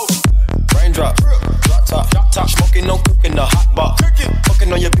way. Raindrop, drop top, smoking on cooking the hot pot.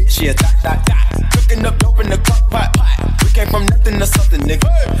 Fucking on your bitch, yeah, that. Cooking up dope in the crock pot. We came from nothing to something, nigga.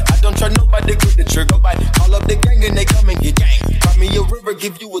 I don't try nobody, grip the trigger. Nobody call up the gang and they come and get gang. Cry me a river,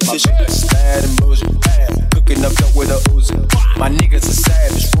 give you a tissue. My bitch is bad and bullshit. Cooking up dope with a Uzi. My niggas are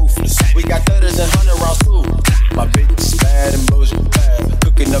savage, ruthless. We got 30s and 100 rounds too. My bitch is bad and bullshit.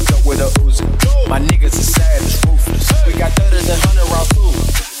 Cooking up dope with a Uzi. My niggas are savage, ruthless. We got 30s and 100 rounds too.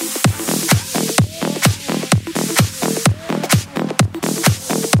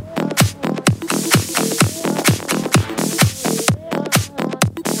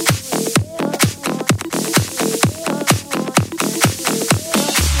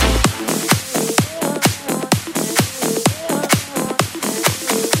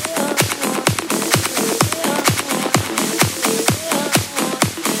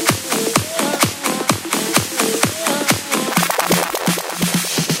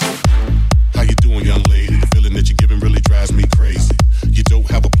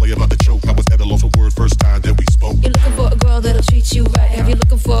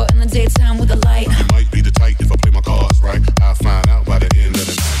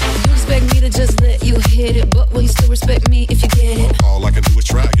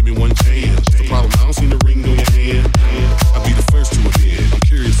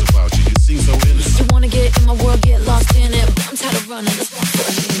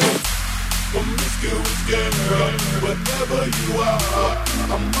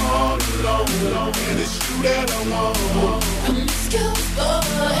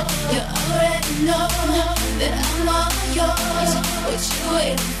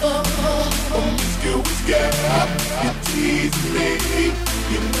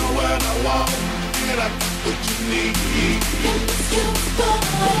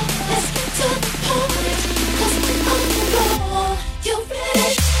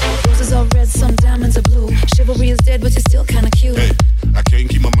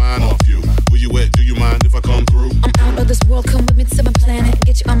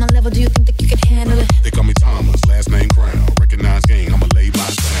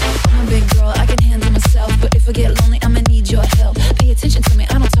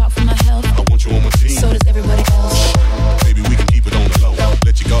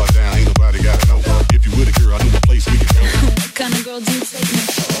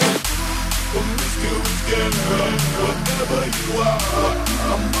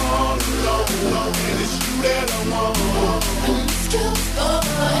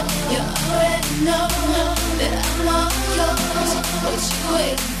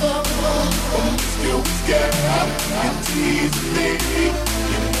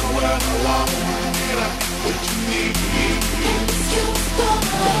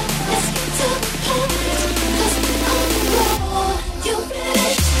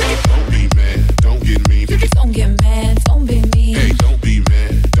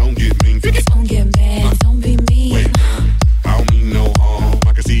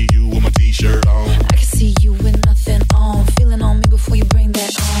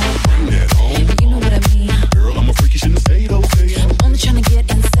 Try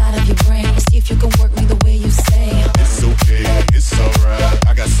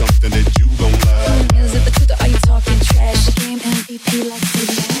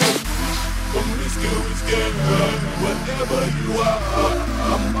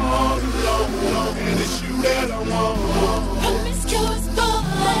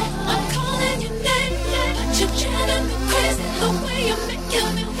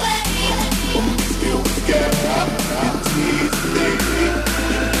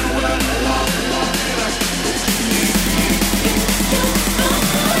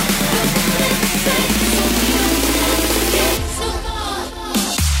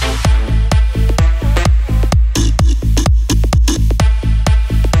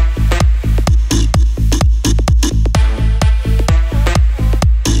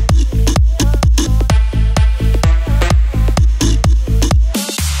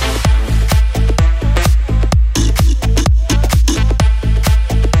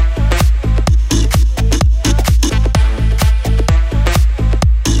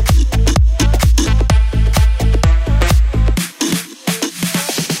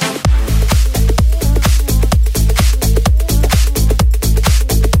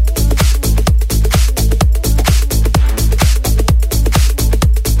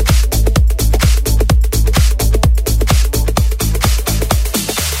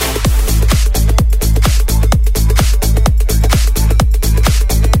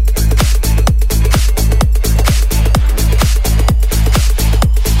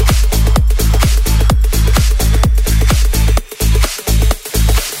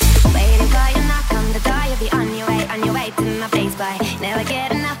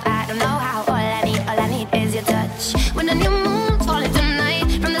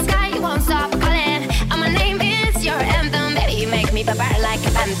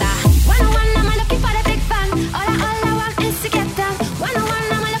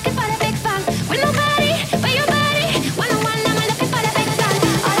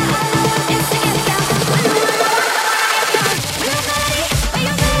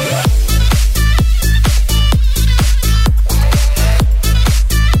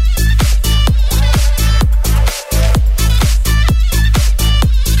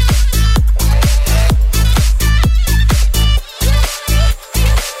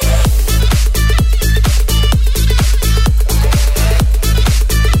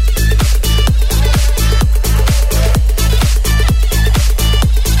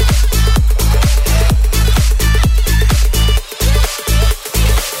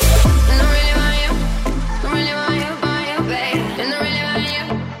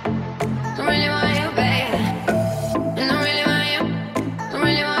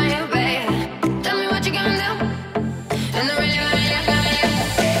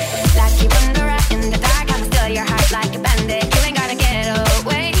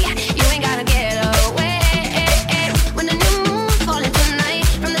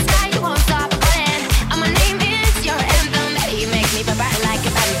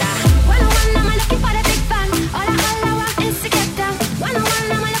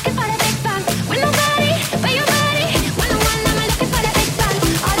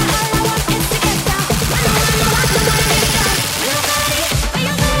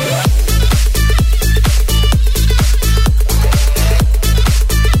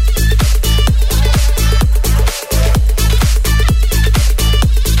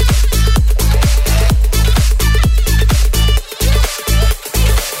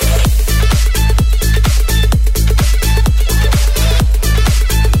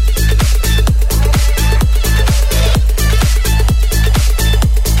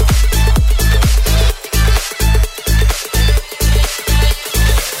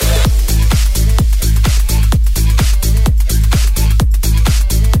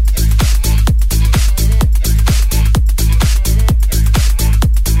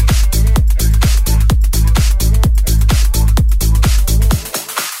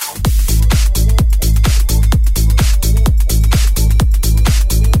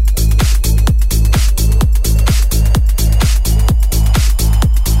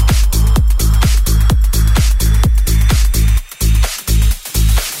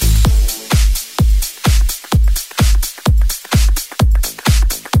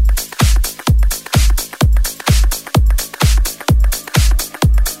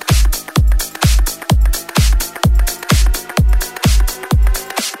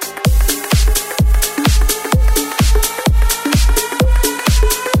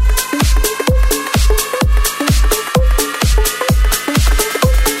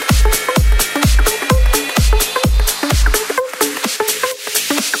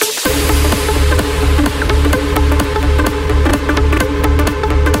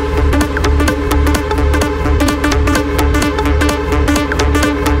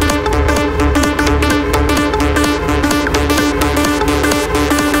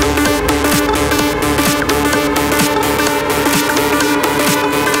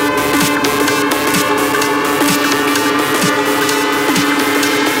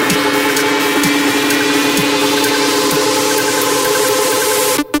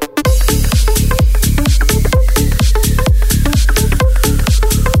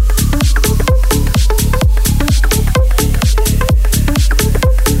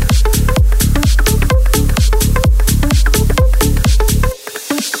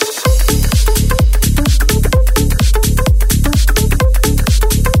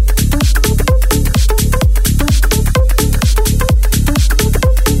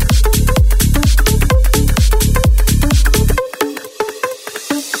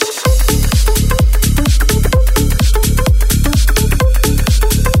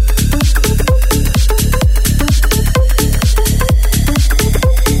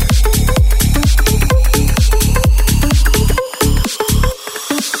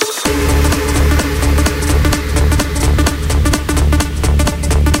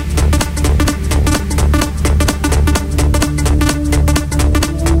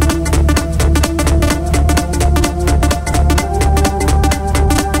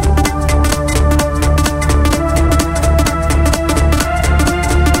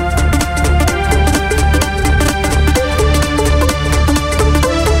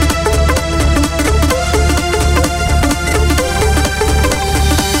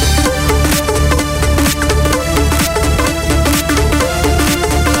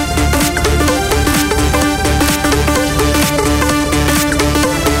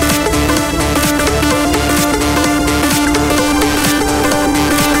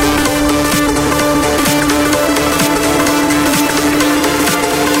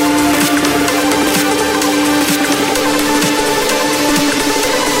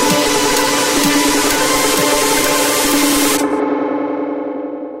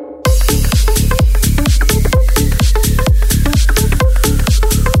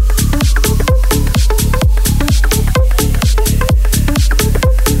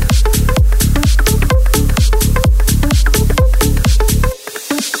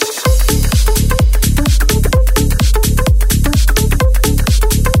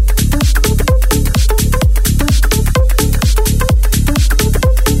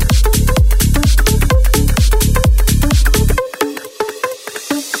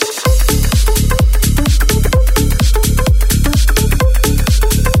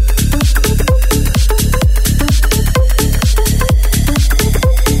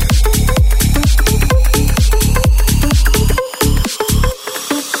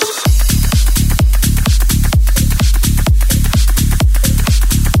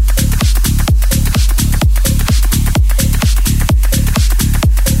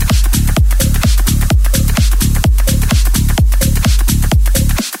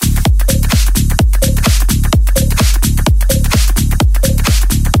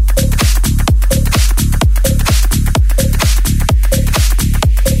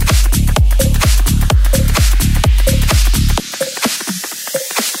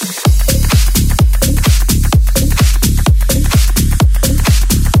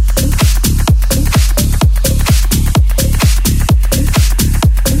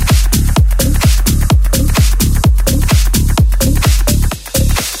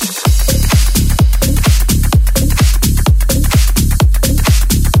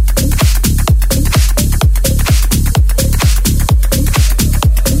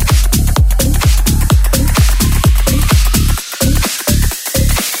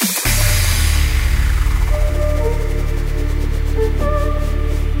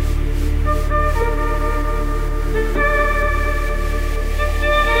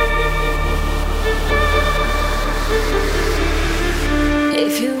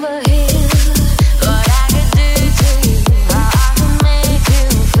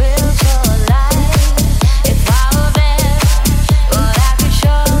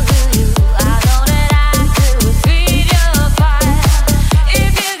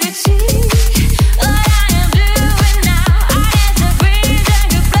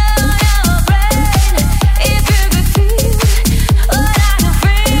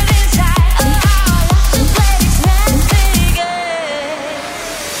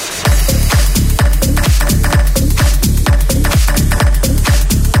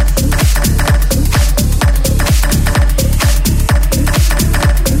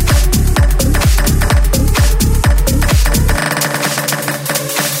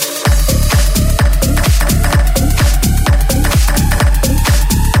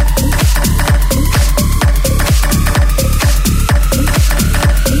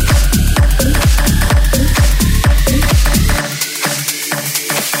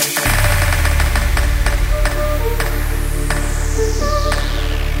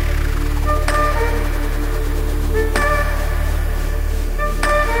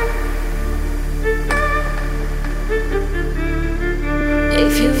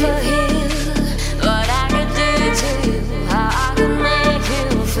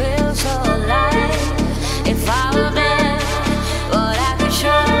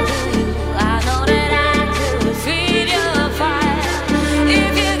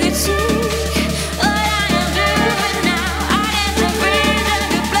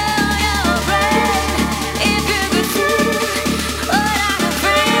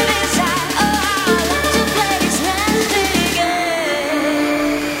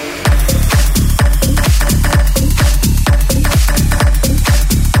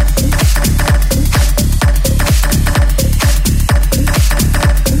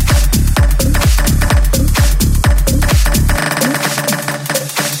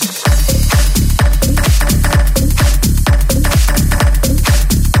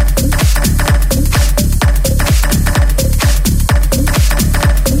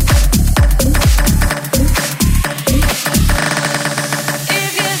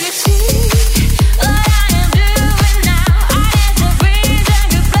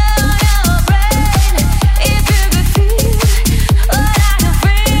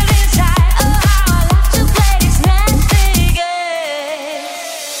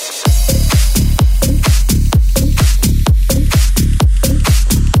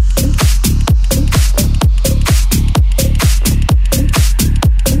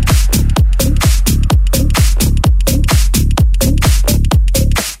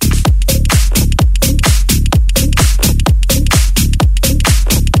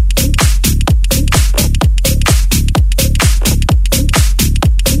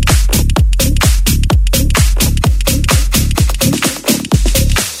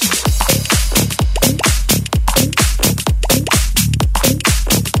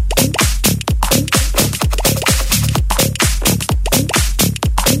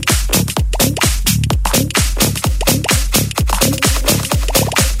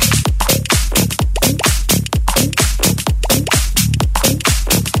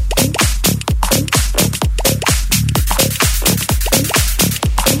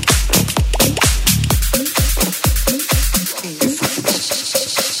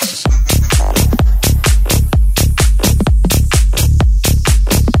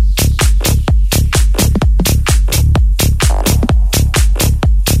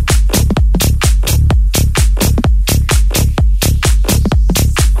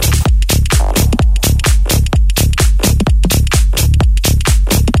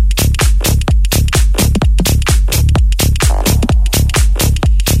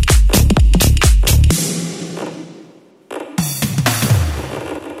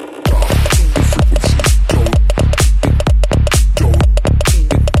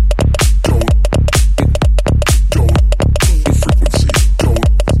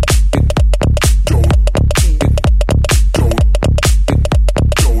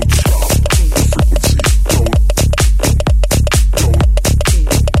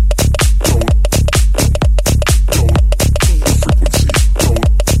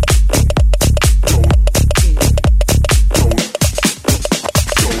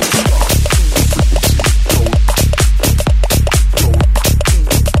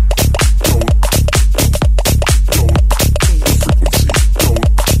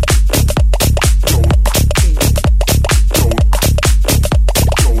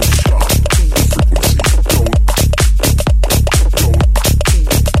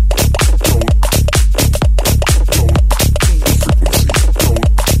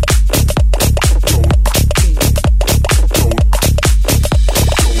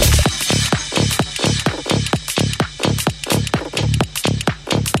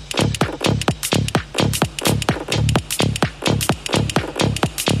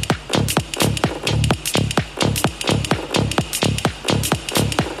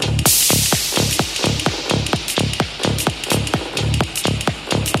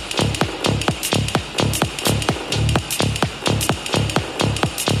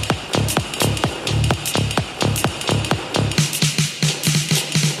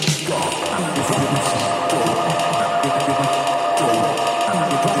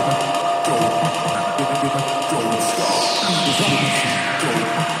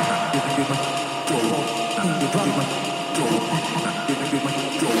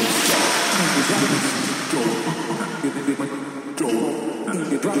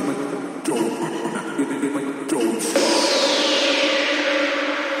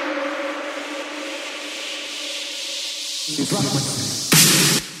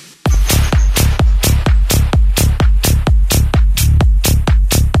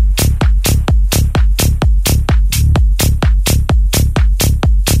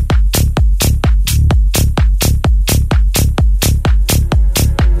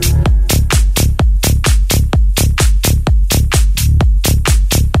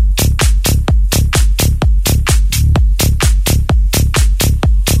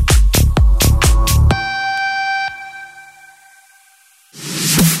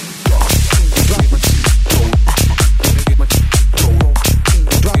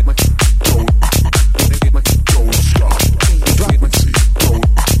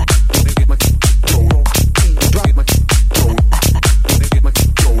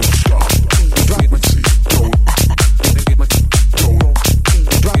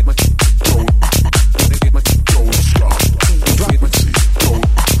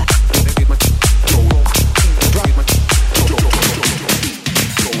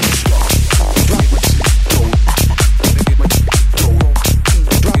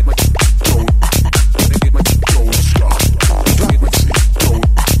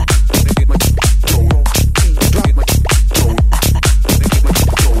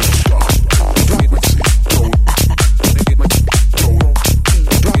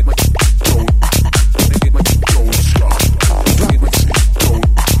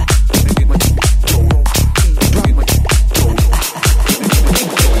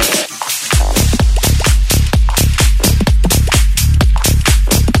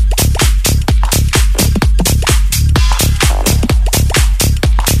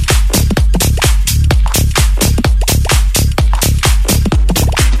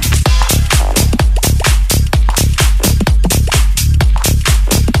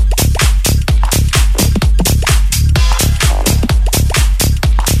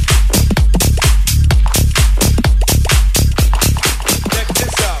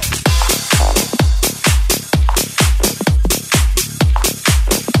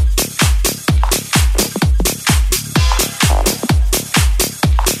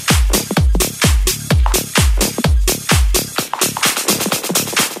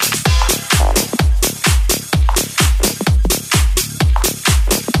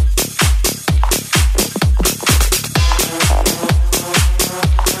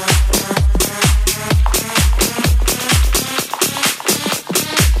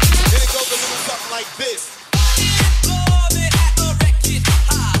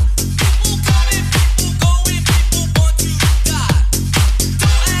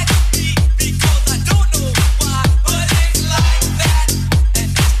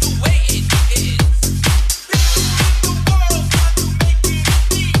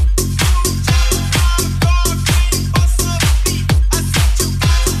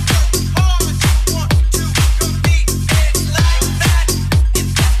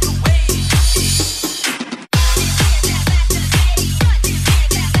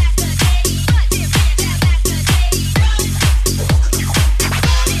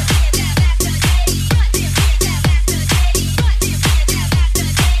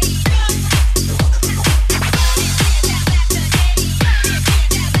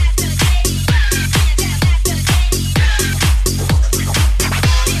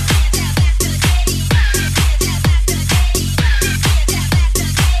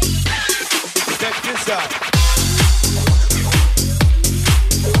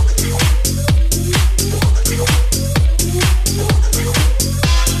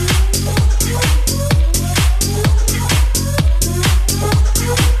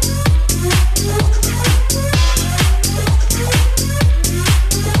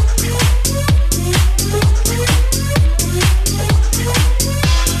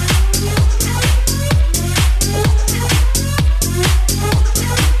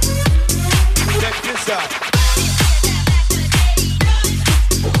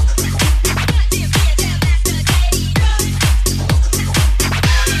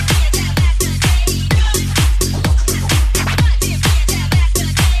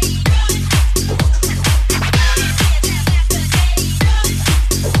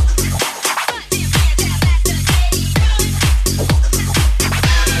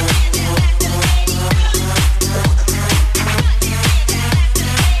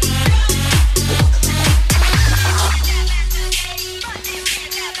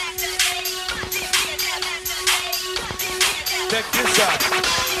Check this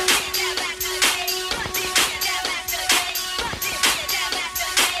out.